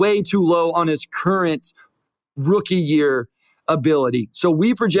was way too low on his current rookie year ability. So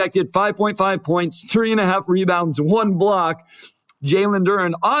we projected 5.5 points, 3.5 rebounds, 1 block. Jalen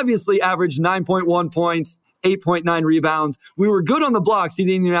Duren obviously averaged 9.1 points, 8.9 rebounds. We were good on the blocks. He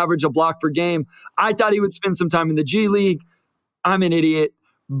didn't even average a block per game. I thought he would spend some time in the G League. I'm an idiot.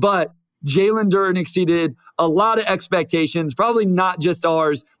 But Jalen Duren exceeded a lot of expectations, probably not just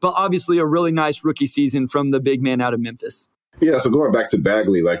ours, but obviously a really nice rookie season from the big man out of Memphis. Yeah, so going back to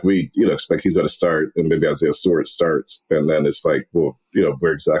Bagley, like we, expect he's going to start, and maybe Isaiah Stewart starts, and then it's like, well,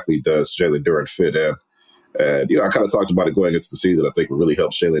 where exactly does Jalen Duren fit in? And, I kind of talked about it going into the season. I think what really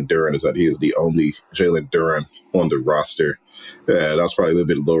helped Jalen Duren is that he is the only Jalen Duren on the roster. And I was probably a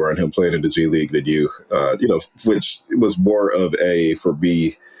little bit lower on him playing in the G League than you, which was more of for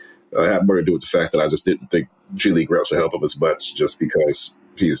me, had more to do with the fact that I just didn't think G League reps would help him as much just because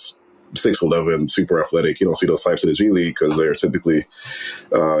he's 6'11", super athletic. You don't see those types in the G League because they're typically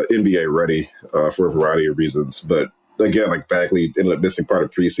NBA ready for a variety of reasons. But again, like Bagley ended up missing part of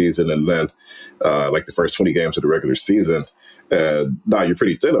preseason and then like the first 20 games of the regular season. And now you're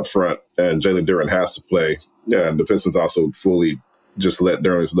pretty thin up front, and Jalen Duren has to play. And the Pistons also fully just let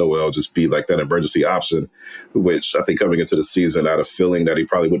Nerlens Noel just be like that emergency option, which I think coming into the season, I had a feeling that he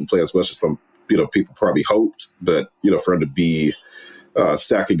probably wouldn't play as much as some people probably hoped. But for him to be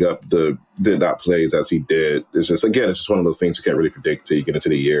stacking up the did not plays as he did. It's just one of those things you can't really predict until you get into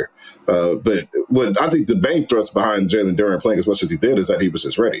the year. But what I think the main thrust behind Jalen Duren playing as much as he did is that he was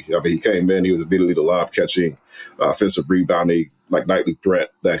just ready. I mean, he came in, he was immediately the lob catching, offensive rebounding, like nightly threat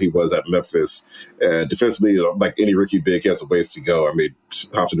that he was at Memphis. And defensively, like any rookie big, he has a ways to go. I mean,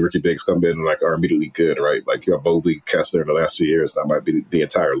 often the rookie bigs come in and are immediately good, right? Like Mobley, Kessler in the last 2 years, that might be the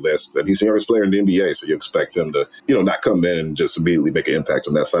entire list. And he's the youngest player in the NBA, so you expect him to, not come in and just immediately make an impact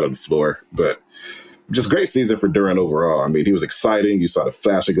on that side of the floor. But just great season for Duren overall. I mean, he was exciting. You saw the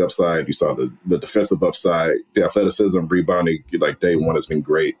flashing upside. You saw the defensive upside. The athleticism, rebounding, like day one has been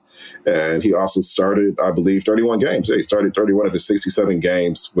great. And he also started, I believe, 31 games. He started 31 of his 67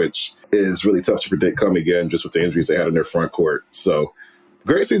 games, which is really tough to predict coming in just with the injuries they had in their front court. So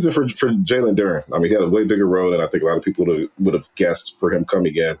great season for Jalen Duren. I mean, he had a way bigger role than I think a lot of people would have guessed for him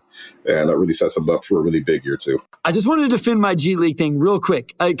coming in. And that really sets him up for a really big year, too. I just wanted to defend my G League thing real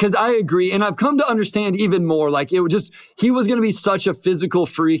quick because I agree. And I've come to understand even more, like he was going to be such a physical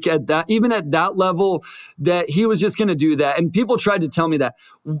freak even at that level, that he was just going to do that. And people tried to tell me that.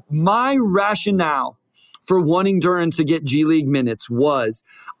 My rationale for wanting Duren to get G League minutes was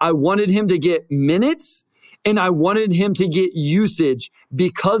I wanted him to get minutes and I wanted him to get usage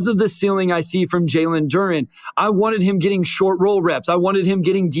because of the ceiling I see from Jalen Duren. I wanted him getting short roll reps. I wanted him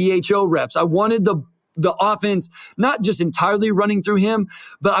getting DHO reps. I wanted the offense not just entirely running through him,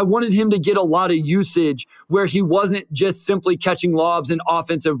 but I wanted him to get a lot of usage where he wasn't just simply catching lobs and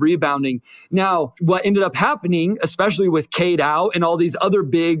offensive rebounding. Now, what ended up happening, especially with Cade out and all these other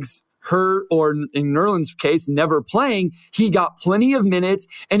bigs hurt or in Nerlens' case, never playing, he got plenty of minutes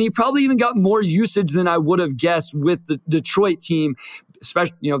and he probably even got more usage than I would have guessed with the Detroit team.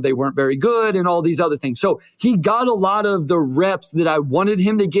 Especially, they weren't very good and all these other things. So he got a lot of the reps that I wanted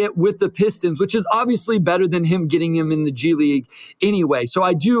him to get with the Pistons, which is obviously better than him getting him in the G League anyway. So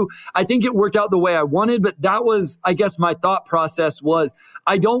I think it worked out the way I wanted, but that was, I guess, my thought process was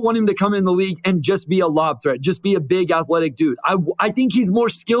I don't want him to come in the league and just be a lob threat, just be a big athletic dude. I think he's more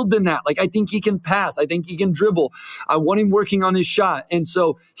skilled than that. Like, I think he can pass. I think he can dribble. I want him working on his shot. And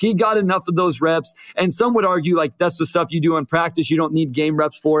so he got enough of those reps. And some would argue, like, that's the stuff you do in practice. You don't need needed game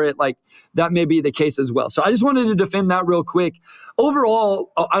reps for it. Like that may be the case as well. So I just wanted to defend that real quick.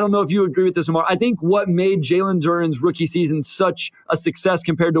 Overall, I don't know if you agree with this, Amar. I think what made Jalen Duren's rookie season such a success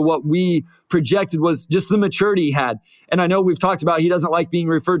compared to what we projected was just the maturity he had. And I know we've talked about he doesn't like being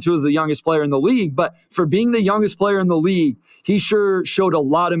referred to as the youngest player in the league, but for being the youngest player in the league, he sure showed a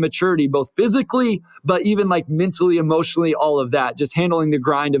lot of maturity, both physically, but even like mentally, emotionally, all of that, just handling the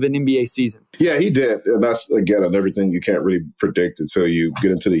grind of an NBA season. Yeah, he did. And that's, again, another thing you can't really predict until you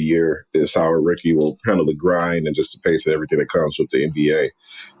get into the year is how a rookie will handle the grind and just the pace of everything that comes with the NBA.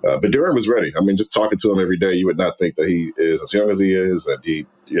 But Duren was ready. I mean, just talking to him every day, you would not think that he is as young as he is, and he,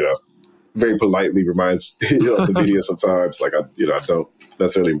 very politely reminds the media sometimes, like, I don't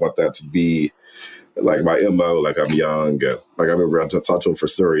necessarily want that to be like my MO, like I'm young. And like I remember I talked to him for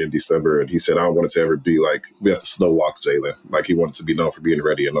Surrey in December, and he said, I don't want it to ever be like we have to slow walk Jalen. Like he wanted to be known for being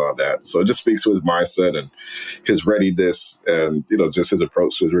ready and all that. So it just speaks to his mindset and his readiness and, just his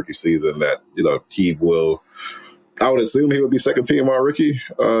approach to his rookie season that, he will, I would assume he would be second team all rookie.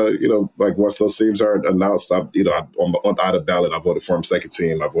 Like once those teams are announced, on the ballot, I voted for him second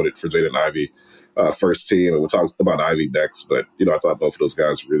team. I voted for Jaden Ivey first team. And we'll talk about Ivey next. But, I thought both of those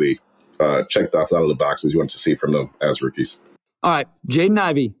guys really checked off a lot of the boxes you want to see from them as rookies. All right, Jaden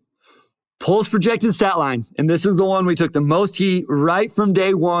Ivey, Pulse projected stat lines. And this is the one we took the most heat right from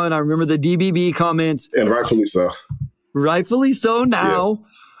day one. I remember the DBB comments. And rightfully so. Rightfully so now.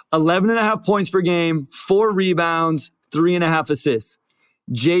 11.5 points per game, 4 rebounds, 3.5 assists.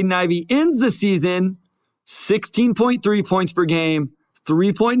 Jaden Ivey ends the season 16.3 points per game,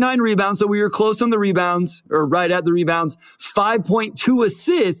 3.9 rebounds. So we were close on the rebounds, or right at the rebounds, 5.2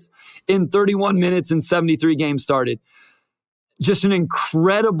 assists in 31 minutes and 73 games started. Just an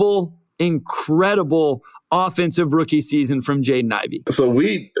incredible offensive rookie season from Jaden Ivey. So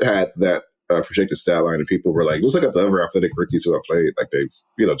we had that projected stat line, and people were like, let's look at the other athletic rookies who have played. Like they've,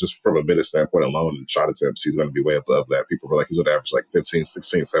 just from a minute standpoint alone, and shot attempts, he's going to be way above that. People were like, he's going to average like 15,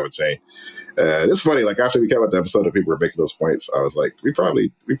 16, 17. And it's funny, like after we came out the episode and people were making those points, I was like, we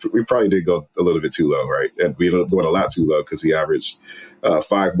probably did go a little bit too low, right? And we ended up going a lot too low because he averaged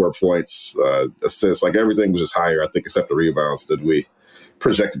 5 more points, assists, like everything was just higher, I think, except the rebounds that we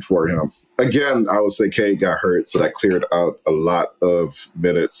projected for him. Again, I would say Cade got hurt, so that cleared out a lot of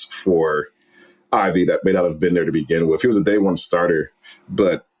minutes for Ivey that may not have been there to begin with. He was a day one starter,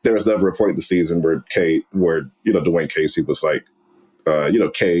 but there was never a point in the season where Dwayne Casey was like,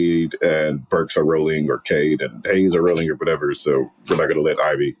 Cade and Burks are rolling, or Cade and Hayes are rolling, or whatever. So we're not going to let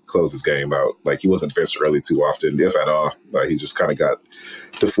Ivey close his game out. Like he wasn't benched early too often, if at all. He just kind of got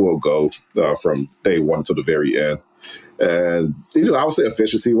the full go from day one to the very end. And I would say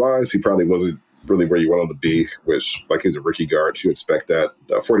efficiency wise, he probably wasn't really where you want him to be, which, like, he's a rookie guard. You expect that.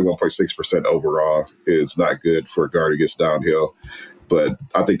 41.6% overall is not good for a guard who gets downhill. But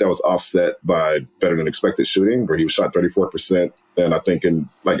I think that was offset by better than expected shooting, where he was shot 34%. And I think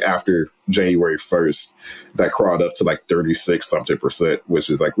after January 1st, that crawled up to like 36-something%, which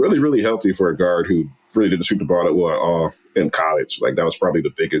is like really, really healthy for a guard who really didn't shoot the ball that well at all in college. Like that was probably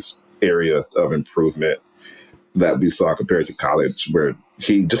the biggest area of improvement that we saw compared to college, where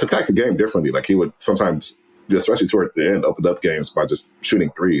he just attacked the game differently. Like he would sometimes, especially toward the end, open up games by just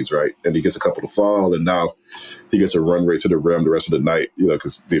shooting threes, right? And he gets a couple to fall, and now he gets a run right to the rim the rest of the night,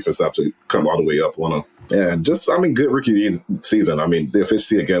 because defense have to come all the way up on him. And just, good rookie season. The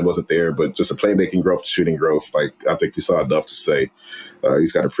efficiency again wasn't there, but just the playmaking growth, shooting growth, like I think we saw enough to say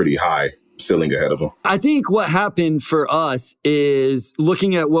he's got a pretty high ceiling ahead of him. I think what happened for us is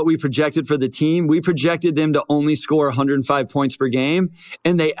looking at what we projected for the team. We projected them to only score 105 points per game,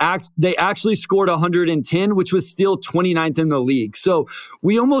 and they actually scored 110, which was still 29th in the league. So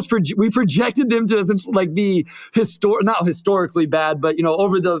we almost we projected them to like be not historically bad, but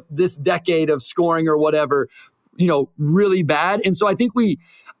over this decade of scoring or whatever, really bad. And so I think we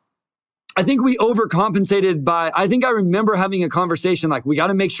overcompensated I remember having a conversation like, we got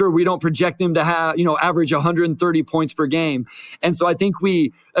to make sure we don't project them to have, average 130 points per game. And so I think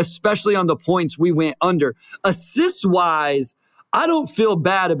we, especially on the points, we went under. Assists wise, I don't feel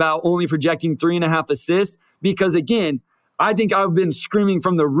bad about only projecting 3.5 assists because, again, I think I've been screaming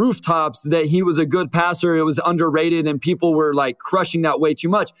from the rooftops that he was a good passer. It was underrated and people were like crushing that way too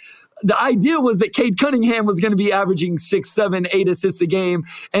much. The idea was that Cade Cunningham was going to be averaging 6, 7, 8 assists a game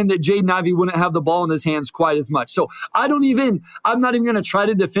and that Jaden Ivey wouldn't have the ball in his hands quite as much. So I'm not even going to try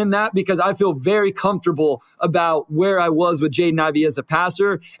to defend that because I feel very comfortable about where I was with Jaden Ivey as a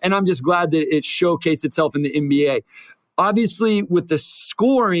passer. And I'm just glad that it showcased itself in the NBA. Obviously, with the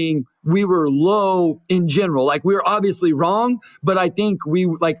scoring, we were low in general. Like, we were obviously wrong, but I think we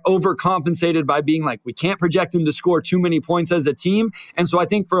like overcompensated by being like, we can't project him to score too many points as a team. And so I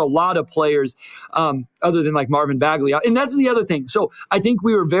think for a lot of players, other than like Marvin Bagley, and that's the other thing. So I think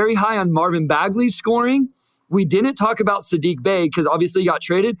we were very high on Marvin Bagley's scoring. We didn't talk about Sadiq Bey because obviously he got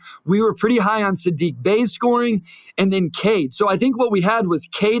traded. We were pretty high on Sadiq Bey's scoring and then Cade. So I think what we had was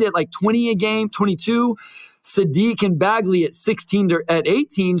Cade at like 20 a game, 22, Sadiq and Bagley at 16 or at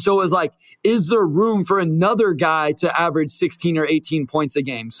 18. So it was like, is there room for another guy to average 16 or 18 points a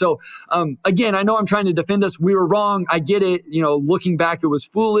game? So again, I know I'm trying to defend us. We were wrong. I get it. You know, looking back, it was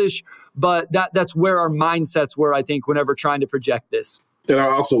foolish, but that's where our mindsets were, I think, whenever trying to project this. And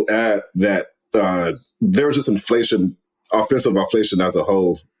I'll also add that there was just offensive inflation as a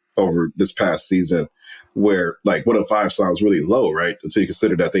whole over this past season, where like 105 sounds really low, right? Until you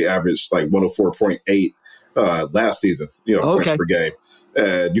consider that they averaged like 104.8 last season, points per game.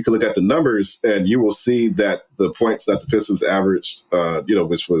 And you can look at the numbers and you will see that the points that the Pistons averaged,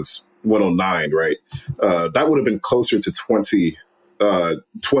 which was 109, right? That would have been closer to 20 of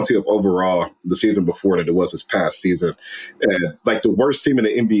overall the season before than it was this past season. And like the worst team in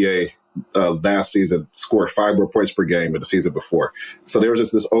the NBA last season scored 5 more points per game than the season before. So there was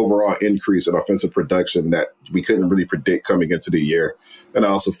just this overall increase in offensive production that we couldn't really predict coming into the year. And I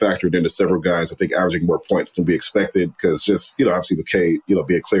also factored into several guys, I think, averaging more points than we expected because just, obviously with Cade,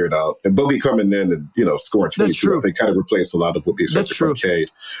 being cleared out and Bogey coming in and, scoring 22, they kind of replaced a lot of what we expected from Cade.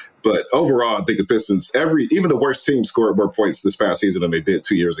 But overall, I think the Pistons, even the worst team scored more points this past season than they did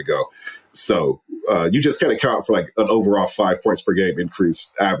 2 years ago. So you just kind of count for like an overall 5 points per game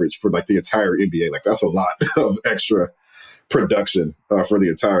increase average for like the entire NBA. Like that's a lot of extra production for the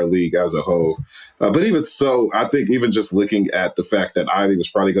entire league as a whole. But even so, I think even just looking at the fact that Ivy was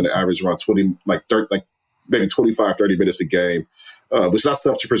probably going to average around 20, maybe 25, 30 minutes a game, which is not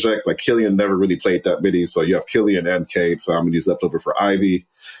tough to project. Like Killian never really played that many. So you have Killian and Cade. So I'm going to use left over for Ivy.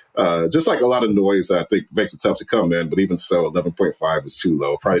 Just like a lot of noise, I think makes it tough to come in. But even so, 11.5 is too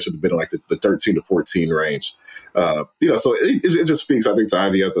low. Probably should have been in like the 13 to 14 range. So it just speaks, I think, to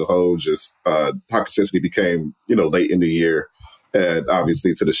Ivy as a whole, just how consistent he became, late in the year. And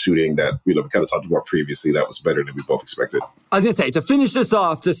obviously to the shooting that, we kind of talked about previously, that was better than we both expected. I was going to say, to finish this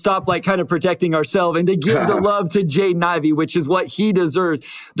off, to stop like kind of protecting ourselves and to give the love to Jaden Ivey, which is what he deserves.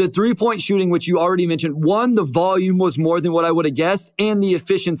 The 3-point shooting, which you already mentioned, one, the volume was more than what I would have guessed, and the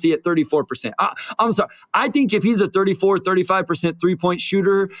efficiency at 34%. I'm sorry. I think if he's a 34, 35% 3-point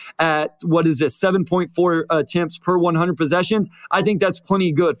shooter at, 7.4 attempts per 100 possessions, I think that's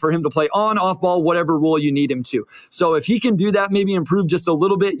plenty good for him to play on, off ball, whatever role you need him to. So if he can do that, maybe improve just a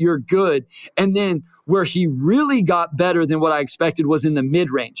little bit, you're good. And then where he really got better than what I expected was in the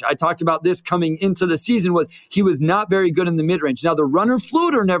mid-range. I talked about this coming into the season, was he was not very good in the mid-range. Now, the runner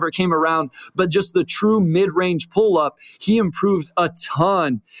floater never came around, but just the true mid-range pull-up, he improved a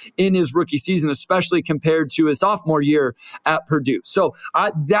ton in his rookie season, especially compared to his sophomore year at Purdue. So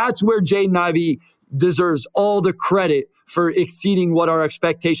that's where Jaden Ivey deserves all the credit for exceeding what our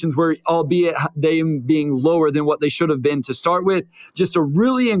expectations were, albeit they being lower than what they should have been to start with. Just a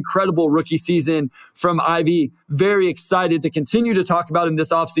really incredible rookie season from Ivy. Very excited to continue to talk about in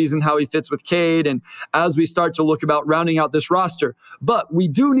this offseason how he fits with Cade and as we start to look about rounding out this roster. But we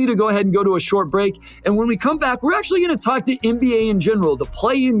do need to go ahead and go to a short break. And when we come back, we're actually going to talk the NBA in general. The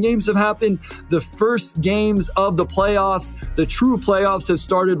play-in games have happened. The first games of the playoffs, the true playoffs have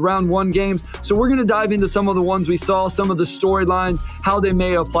started, round 1 games. So we're going to dive into some of the ones we saw, some of the storylines, how they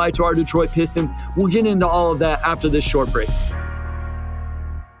may apply to our Detroit Pistons. We'll get into all of that after this short break.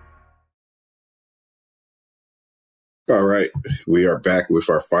 All right, we are back with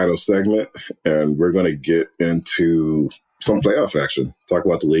our final segment, and we're going to get into some playoff action, talk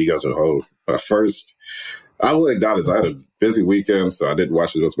about the league as a whole. First, I will acknowledge I had a busy weekend, so I didn't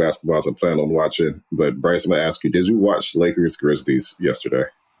watch those basketballs I planned on watching. But Bryce, I'm going to ask you, did you watch Lakers Grizzlies yesterday?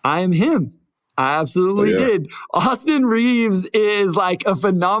 I am him. I absolutely did. Austin Reeves is like a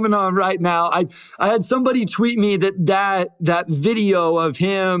phenomenon right now. I had somebody tweet me that video of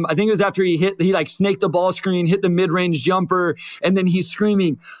him, I think it was after he like snaked the ball screen, hit the mid-range jumper, and then he's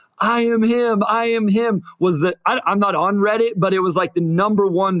screaming, I am him, was I'm not on Reddit, but it was like the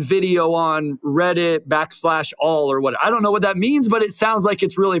 #1 video on Reddit /all or what. I don't know what that means, but it sounds like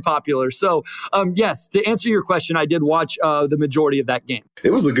it's really popular. So yes, to answer your question, I did watch the majority of that game. It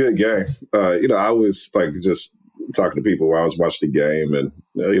was a good game. I was like just talking to people while I was watching the game, and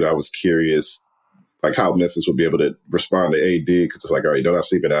I was curious like how Memphis would be able to respond to AD, because it's like, all right, you don't have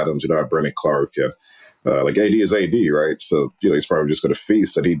Steven Adams, you don't have Brandon Clark, and like AD is AD, right? So, he's probably just going to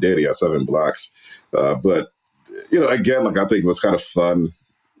feast, and he did. He had 7 blocks. But, again, like I think it was kind of fun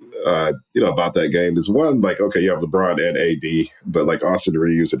about that game is one, like, okay, you have LeBron and AD, but like Austin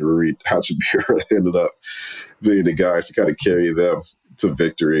Reeves and Rui Hachimura ended up being the guys to kind of carry them to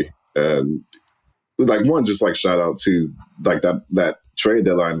victory. And like one, just like shout out to like that trade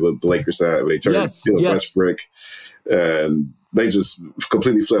deadline with the Lakers had when they turned Westbrook, and they just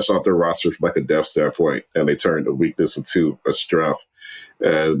completely fleshed out their roster from like a depth standpoint, and they turned a weakness into a strength.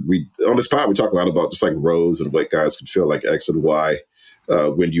 And we on this pod we talk a lot about just like roles and what guys can feel like X and Y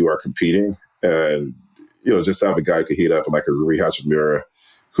when you are competing, and just have a guy who could heat up like a Rui Hachimura,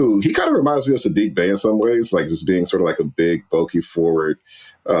 who he kind of reminds me of Sadiq Bey in some ways, like just being sort of like a big, bulky forward.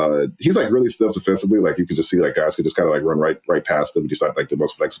 He's like really stiff defensively. Like you could just see like guys could just kind of like run right past him. He's not like the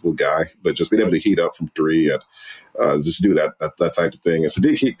most flexible guy, but just being able to heat up from three and just do that type of thing. And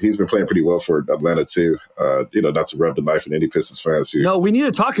Sadiq, he's been playing pretty well for Atlanta too. Not to rub the knife in any Pistons fans who. No, we need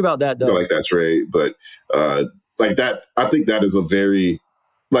to talk about that though. Don't like that trade, but like that, I think that is a very.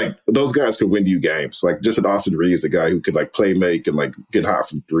 Like, those guys could win you games. Like, just an Austin Reeves, a guy who could, like, play make and, like, get hot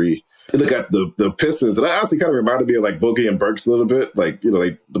from three. And look at the Pistons. And that honestly kind of reminded me of, like, Boogie and Burks a little bit. Like,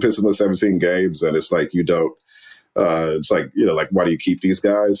 the Pistons won 17 games, and it's like, you don't. It's like, like, why do you keep these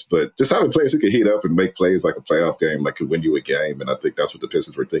guys? But just having players who can heat up and make plays like a playoff game, like, could win you a game. And I think that's what the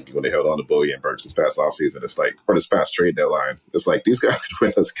Pistons were thinking when they held on to Boogie and Burks this past offseason. It's like, or this past trade deadline. It's like, these guys could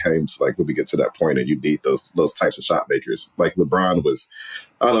win us games, like, when we get to that point, and you need those types of shot makers. Like, LeBron was,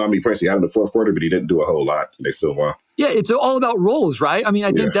 I don't know how many points he had in the fourth quarter, but he didn't do a whole lot, and they still won. Yeah, it's all about roles, right? I mean,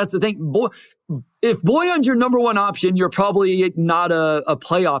 I think that's the thing. If Bojan's your number one option, you're probably not a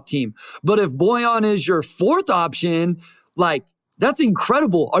playoff team. But if Bojan is your fourth option, like, that's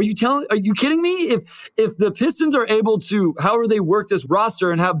incredible. Are you kidding me? If the Pistons are able to, however they work this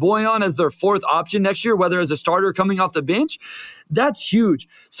roster and have Bojan as their fourth option next year, whether as a starter coming off the bench, that's huge.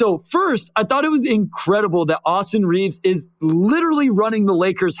 So first, I thought it was incredible that Austin Reeves is literally running the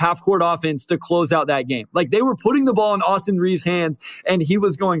Lakers half-court offense to close out that game. Like, they were putting the ball in Austin Reeves' hands, and he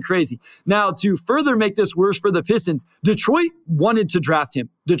was going crazy. Now, to further make this worse for the Pistons, Detroit wanted to draft him.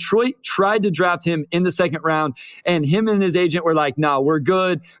 Detroit tried to draft him in the second round, and him and his agent were like, no, we're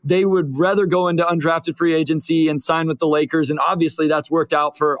good. They would rather go into undrafted free agency and sign with the Lakers, and obviously that's worked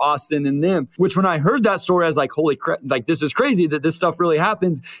out for Austin and them, which when I heard that story, I was like, holy crap, like, this is crazy that this stuff really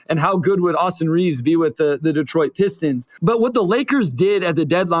happens, and how good would Austin Reeves be with the Detroit Pistons? But what the Lakers did at the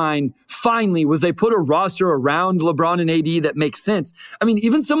deadline finally was they put a roster around LeBron and AD that makes sense. I mean,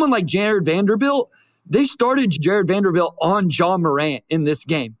 even someone like Jared Vanderbilt, they started Jared Vanderbilt on John Morant in this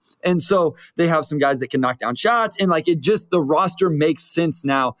game. And so they have some guys that can knock down shots, and like, it just, the roster makes sense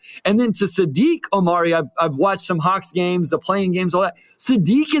now. And then to Sadiq Omari, I've watched some Hawks games, the playing games, all that.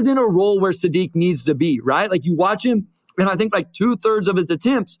 Sadiq is in a role where Sadiq needs to be, right? Like, you watch him, and I think like 2/3 of his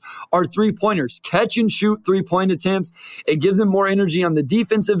attempts are three-pointers, catch and shoot 3-point attempts. It gives him more energy on the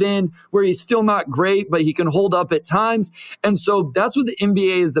defensive end where he's still not great, but he can hold up at times. And so that's what the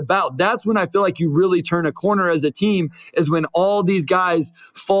NBA is about. That's when I feel like you really turn a corner as a team, is when all these guys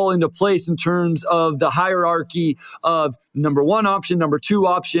fall into place in terms of the hierarchy of number one option, number two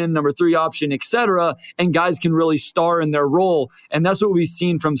option, number three option, etc. And guys can really star in their role. And that's what we've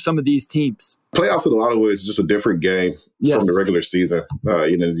seen from some of these teams. Playoffs in a lot of ways is just a different game from the regular season.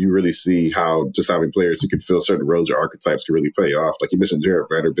 You really see how just having players who can fill certain roles or archetypes can really pay off. Like you mentioned, Jared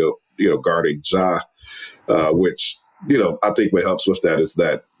Vanderbilt, guarding Ja, which, I think what helps with that is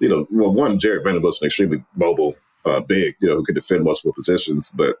that, one, Jared Vanderbilt's an extremely mobile, big, who can defend multiple positions,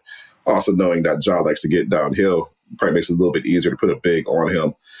 but also knowing that Ja likes to get downhill probably makes it a little bit easier to put a big on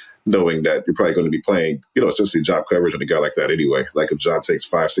him, knowing that you're probably going to be playing, essentially job coverage on a guy like that anyway. Like if Ja takes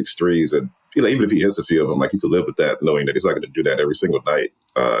 5-6 threes and, even if he hits a few of them, like you could live with that, knowing that he's not going to do that every single night.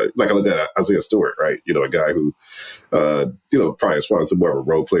 Like I look at Isaiah Stewart, right? A guy who, probably is wanted some more of a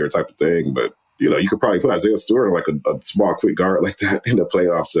role player type of thing, but you could probably put Isaiah Stewart on like a small, quick guard like that in the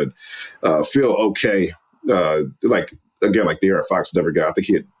playoffs and feel okay. Again, like De'Aaron Fox never got, I think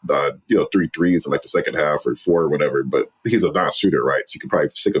he had, 3 threes in like the second half or 4 or whatever, but he's a non-shooter, right? So you could probably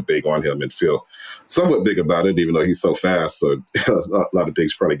stick a big on him and feel somewhat big about it, even though he's so fast. So a lot of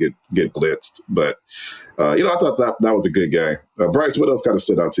bigs probably get blitzed. But, I thought that was a good game. Bryce, what else kind of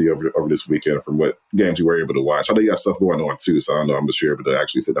stood out to you over this weekend from what games you were able to watch? I know you got stuff going on too, so I don't know how much you're able to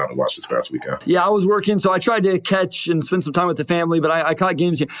actually sit down and watch this past weekend. Yeah, I was working, so I tried to catch and spend some time with the family, but I caught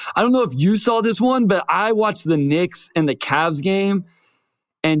games here. I don't know if you saw this one, but I watched the Knicks and the Cavs game,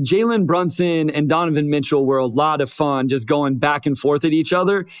 and Jalen Brunson and Donovan Mitchell were a lot of fun just going back and forth at each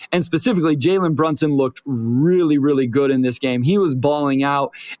other. And specifically, Jalen Brunson looked really, really good in this game. He was balling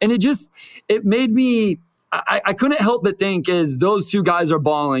out. And it made me I couldn't help but think is those two guys are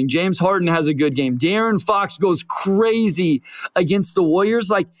balling. James Harden has a good game. De'Aaron Fox goes crazy against the Warriors.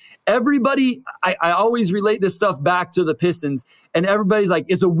 Like everybody, I always relate this stuff back to the Pistons, and everybody's like,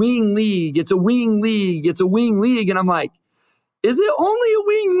 it's a wing league. It's a wing league. It's a wing league. And I'm like, is it only a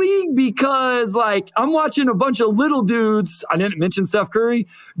wing league? Because like I'm watching a bunch of little dudes, I didn't mention Steph Curry,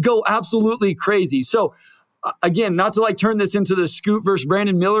 go absolutely crazy. So again, not to like turn this into the Scoot versus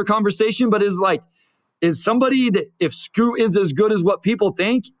Brandon Miller conversation, but is somebody that if Scoot is as good as what people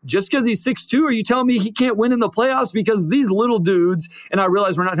think, just because he's 6'2", are you telling me he can't win in the playoffs? Because these little dudes, and I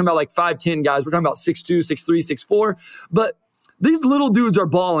realize we're not talking about like 5'10" guys, we're talking about 6'2", 6'3", 6'4", but these little dudes are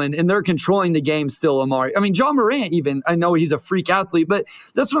balling and they're controlling the game still, Amari. I mean, John Morant even, I know he's a freak athlete, but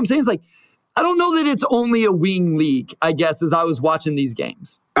that's what I'm saying is like, I don't know that it's only a wing league, I guess, as I was watching these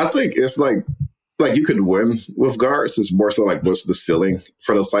games. I think it's like you could win with guards. It's more so like what's the ceiling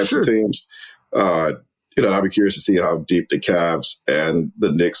for those types of teams. I'd be curious to see how deep the Cavs and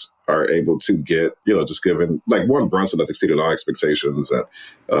the Knicks are able to get, just given, like, one, Brunson has exceeded all expectations. And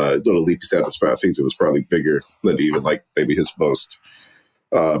the leap he's had this past season was probably bigger than even, like, maybe his most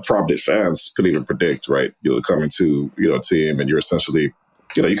prominent fans could even predict, right? Coming to, a team and you're essentially,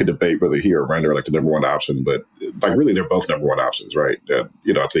 you could debate whether he or Render are, like, the number one option. But, like, really, they're both number one options, right? And,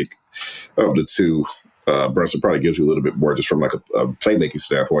 I think of the two, Brunson probably gives you a little bit more just from like a playmaking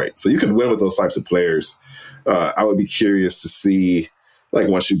standpoint. So you can win with those types of players. I would be curious to see, like,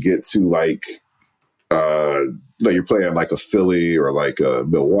 once you get to like, you're playing like a Philly or like a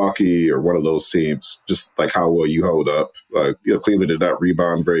Milwaukee or one of those teams, just like how well you hold up. Cleveland did not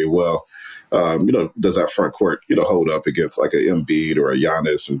rebound very well. Does that front court, hold up against like an Embiid or a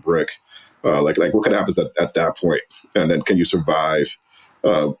Giannis and Brick? Like what could happen at that point? And then can you survive?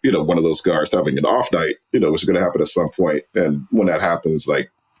 One of those guards having an off night, which is going to happen at some point. And when that happens,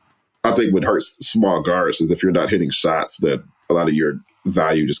 like, I think what hurts small guards is if you're not hitting shots, that a lot of your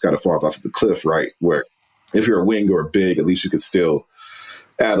value just kind of falls off of the cliff, right? Where if you're a wing or a big, at least you could still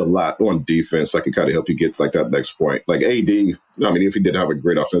add a lot on defense. That can kind of help you get to like that next point. Like AD, if he did have a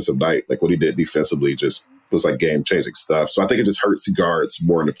great offensive night, like what he did defensively just was like game-changing stuff. So I think it just hurts guards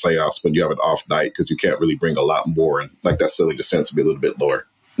more in the playoffs when you have an off night because you can't really bring a lot more, and like that ceiling just tends to be a little bit lower.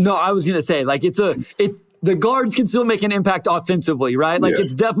 No, I was gonna say like the guards can still make an impact offensively, right? Like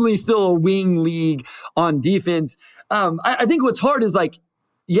It's definitely still a wing league on defense. I think what's hard is like,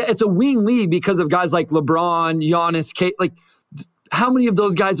 it's a wing league because of guys like LeBron, Giannis, Kate, like. How many of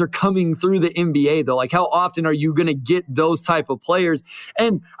those guys are coming through the NBA, though? Like, how often are you going to get those type of players?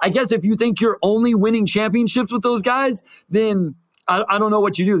 And I guess if you think you're only winning championships with those guys, then I don't know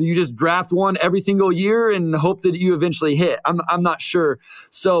what you do. You just draft one every single year and hope that you eventually hit. I'm not sure.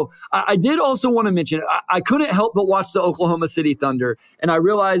 So I did also want to mention, I couldn't help but watch the Oklahoma City Thunder, and I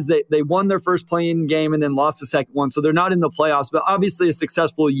realized that they won their first play-in game and then lost the second one, so they're not in the playoffs, but obviously a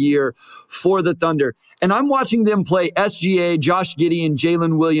successful year for the Thunder. And I'm watching them play SGA, Josh Giddey, and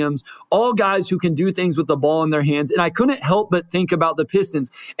Jalen Williams, all guys who can do things with the ball in their hands, and I couldn't help but think about the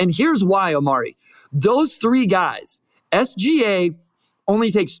Pistons. And here's why, Amari. Those three guys, SGA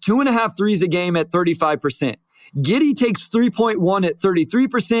only takes 2.5 threes a game at 35%. Giddey takes 3.1 at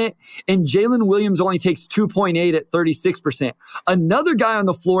 33%, and Jalen Williams only takes 2.8 at 36%. Another guy on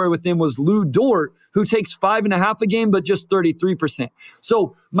the floor with them was Lou Dort, who takes 5.5 a game, but just 33%.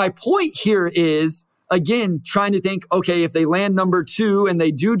 So my point here is, again, trying to think, okay, if they land number 2 and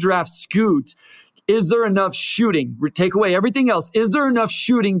they do draft Scoot, is there enough shooting? Take away everything else. Is there enough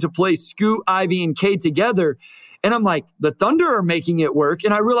shooting to play Scoot, Ivy, and Cade together? And I'm like, the Thunder are making it work.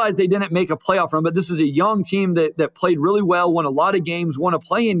 And I realized they didn't make a playoff run, but this is a young team that played really well, won a lot of games, won a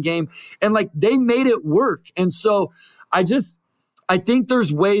play-in game, and like they made it work. And so I think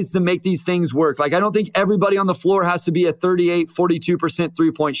there's ways to make these things work. Like, I don't think everybody on the floor has to be a 38, 42%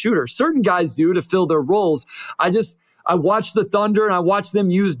 three-point shooter. Certain guys do to fill their roles. I watched the Thunder and I watched them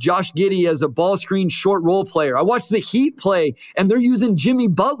use Josh Giddey as a ball screen short role player. I watched the Heat play and they're using Jimmy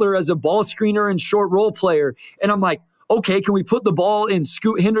Butler as a ball screener and short role player. And I'm like, okay, can we put the ball in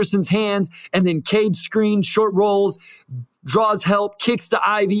Scoot Henderson's hands and then Cade screen, short rolls, draws help, kicks to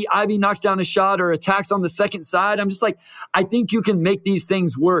Ivy. Ivy knocks down a shot or attacks on the second side. I'm just like, I think you can make these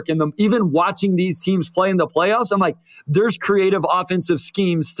things work. And even watching these teams play in the playoffs, I'm like, there's creative offensive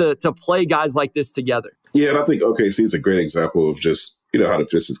schemes to play guys like this together. Yeah, and I think OKC is a great example of just, how the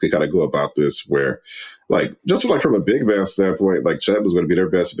Pistons can kind of go about this where, like, just like from a big man standpoint, like Chet was going to be their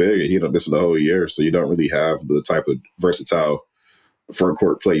best big and he ended up missing the whole year. So you don't really have the type of versatile front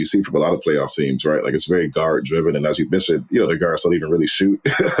court play you see from a lot of playoff teams, right? Like, it's very guard driven. And as you mentioned, the guards don't even really shoot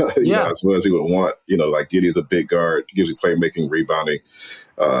as well as he would want. Like Giddey's a big guard, gives you playmaking, rebounding.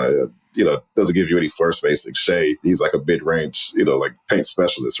 doesn't give you any floor space to shade. He's like a mid-range, like paint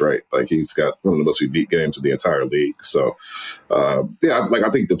specialist, right? Like he's got one of the most unique games in the entire league. So, I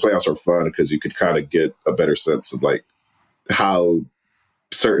think the playoffs are fun because you could kind of get a better sense of like how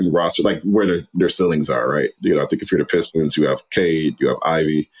certain roster, like where their ceilings are, right? I think if you're the Pistons, you have Cade, you have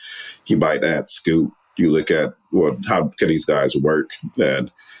Ivy, you might add Scoot. You look at, well, how can these guys work?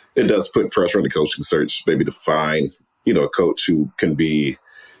 And it does put pressure on the coaching search, maybe to find, a coach who can be,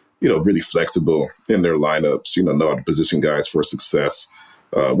 really flexible in their lineups, know how to position guys for success.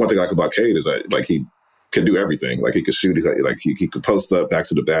 One thing I like about Cade is that, like, he can do everything. Like, he could shoot, like he could post up back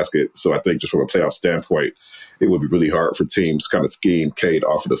to the basket. So I think just from a playoff standpoint, it would be really hard for teams to kind of scheme Cade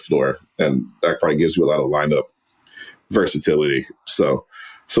off of the floor. And that probably gives you a lot of lineup versatility. So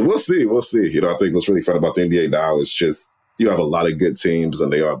we'll see. I think what's really fun about the NBA now is just you have a lot of good teams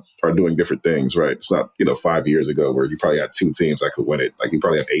and they are doing different things, right? It's not, 5 years ago where you probably had 2 teams that could win it. Like you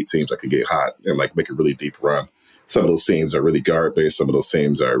probably have 8 teams that could get hot and like make a really deep run. Some of those teams are really guard-based. Some of those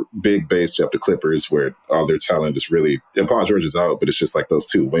teams are big-based. You have the Clippers where all their talent is really – and Paul George is out, but it's just like those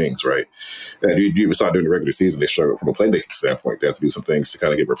 2 wings, right? And you even saw during the regular season, they struggled from a playmaking standpoint. They had to do some things to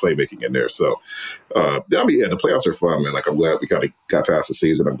kind of get more playmaking in there. So, the playoffs are fun, man. Like, I'm glad we kind of got past the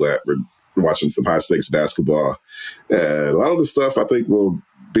season. I'm glad we're watching some high-stakes basketball. And a lot of the stuff I think will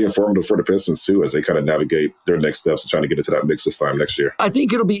be informative for the Pistons, too, as they kind of navigate their next steps and trying to get into that mix this time next year. I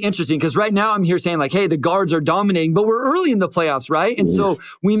think it'll be interesting because right now I'm here saying like, hey, the guards are dominating, but we're early in the playoffs, right? And so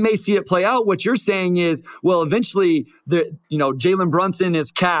we may see it play out. What you're saying is, well, eventually, Jalen Brunson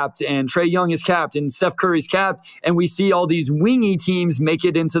is capped and Trae Young is capped and Steph Curry's capped, and we see all these wingy teams make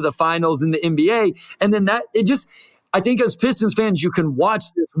it into the finals in the NBA. And then I think as Pistons fans, you can watch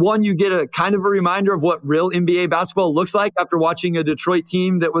this. One, you get a kind of a reminder of what real NBA basketball looks like after watching a Detroit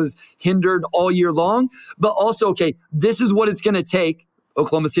team that was hindered all year long. But also, okay, this is what it's going to take,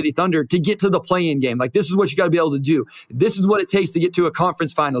 Oklahoma City Thunder, to get to the play-in game. Like, this is what you got to be able to do. This is what it takes to get to a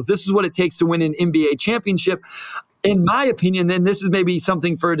conference finals. This is what it takes to win an NBA championship. In my opinion, then this is maybe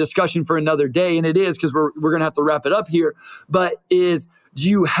something for a discussion for another day, and it is because we're going to have to wrap it up here, do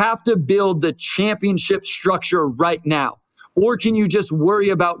you have to build the championship structure right now? Or can you just worry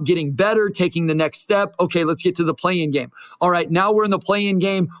about getting better, taking the next step? Okay, let's get to the play-in game. All right, now we're in the play-in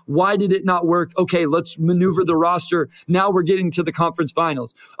game. Why did it not work? Okay, let's maneuver the roster. Now we're getting to the conference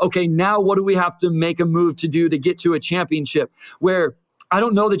finals. Okay, now what do we have to make a move to do to get to a championship? Where I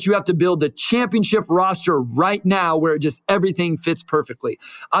don't know that you have to build a championship roster right now where just everything fits perfectly.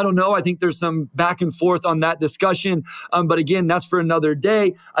 I don't know. I think there's some back and forth on that discussion. But again, that's for another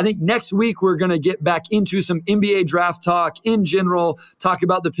day. I think next week we're going to get back into some NBA draft talk in general, talk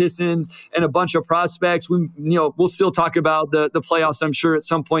about the Pistons and a bunch of prospects. We'll still talk about the playoffs, I'm sure, at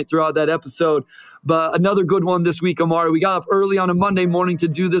some point throughout that episode. But another good one this week, Amari. We got up early on a Monday morning to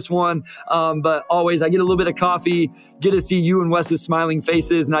do this one. But always, I get a little bit of coffee, get to see you and Wes's smiling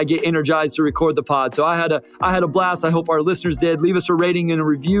faces, and I get energized to record the pod. So I had a blast. I hope our listeners did. Leave us a rating and a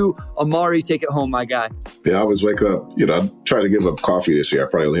review. Amari, take it home, my guy. Yeah, I always wake up. I try to give up coffee this year. I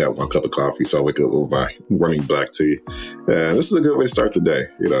probably only have 1 cup of coffee, so I wake up with my morning black tea. And this is a good way to start the day.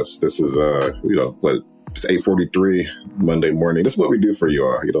 This is it's 8:43 Monday morning. This is what we do for you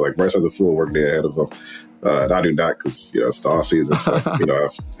all. Like Bryce has a full work day ahead of him. And I do not because, it's the off season. So, I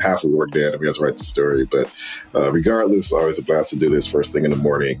have half a work day ahead of me to write the story. But regardless, always a blast to do this first thing in the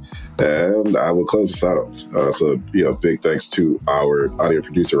morning. And I will close this out. Big thanks to our audio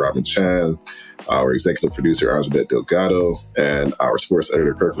producer, Robin Chan, our executive producer, Anjanette Delgado, and our sports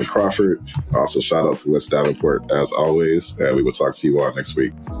editor, Kirkland Crawford. Also, shout out to Wes Davenport, as always. And we will talk to you all next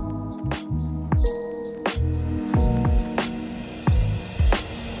week.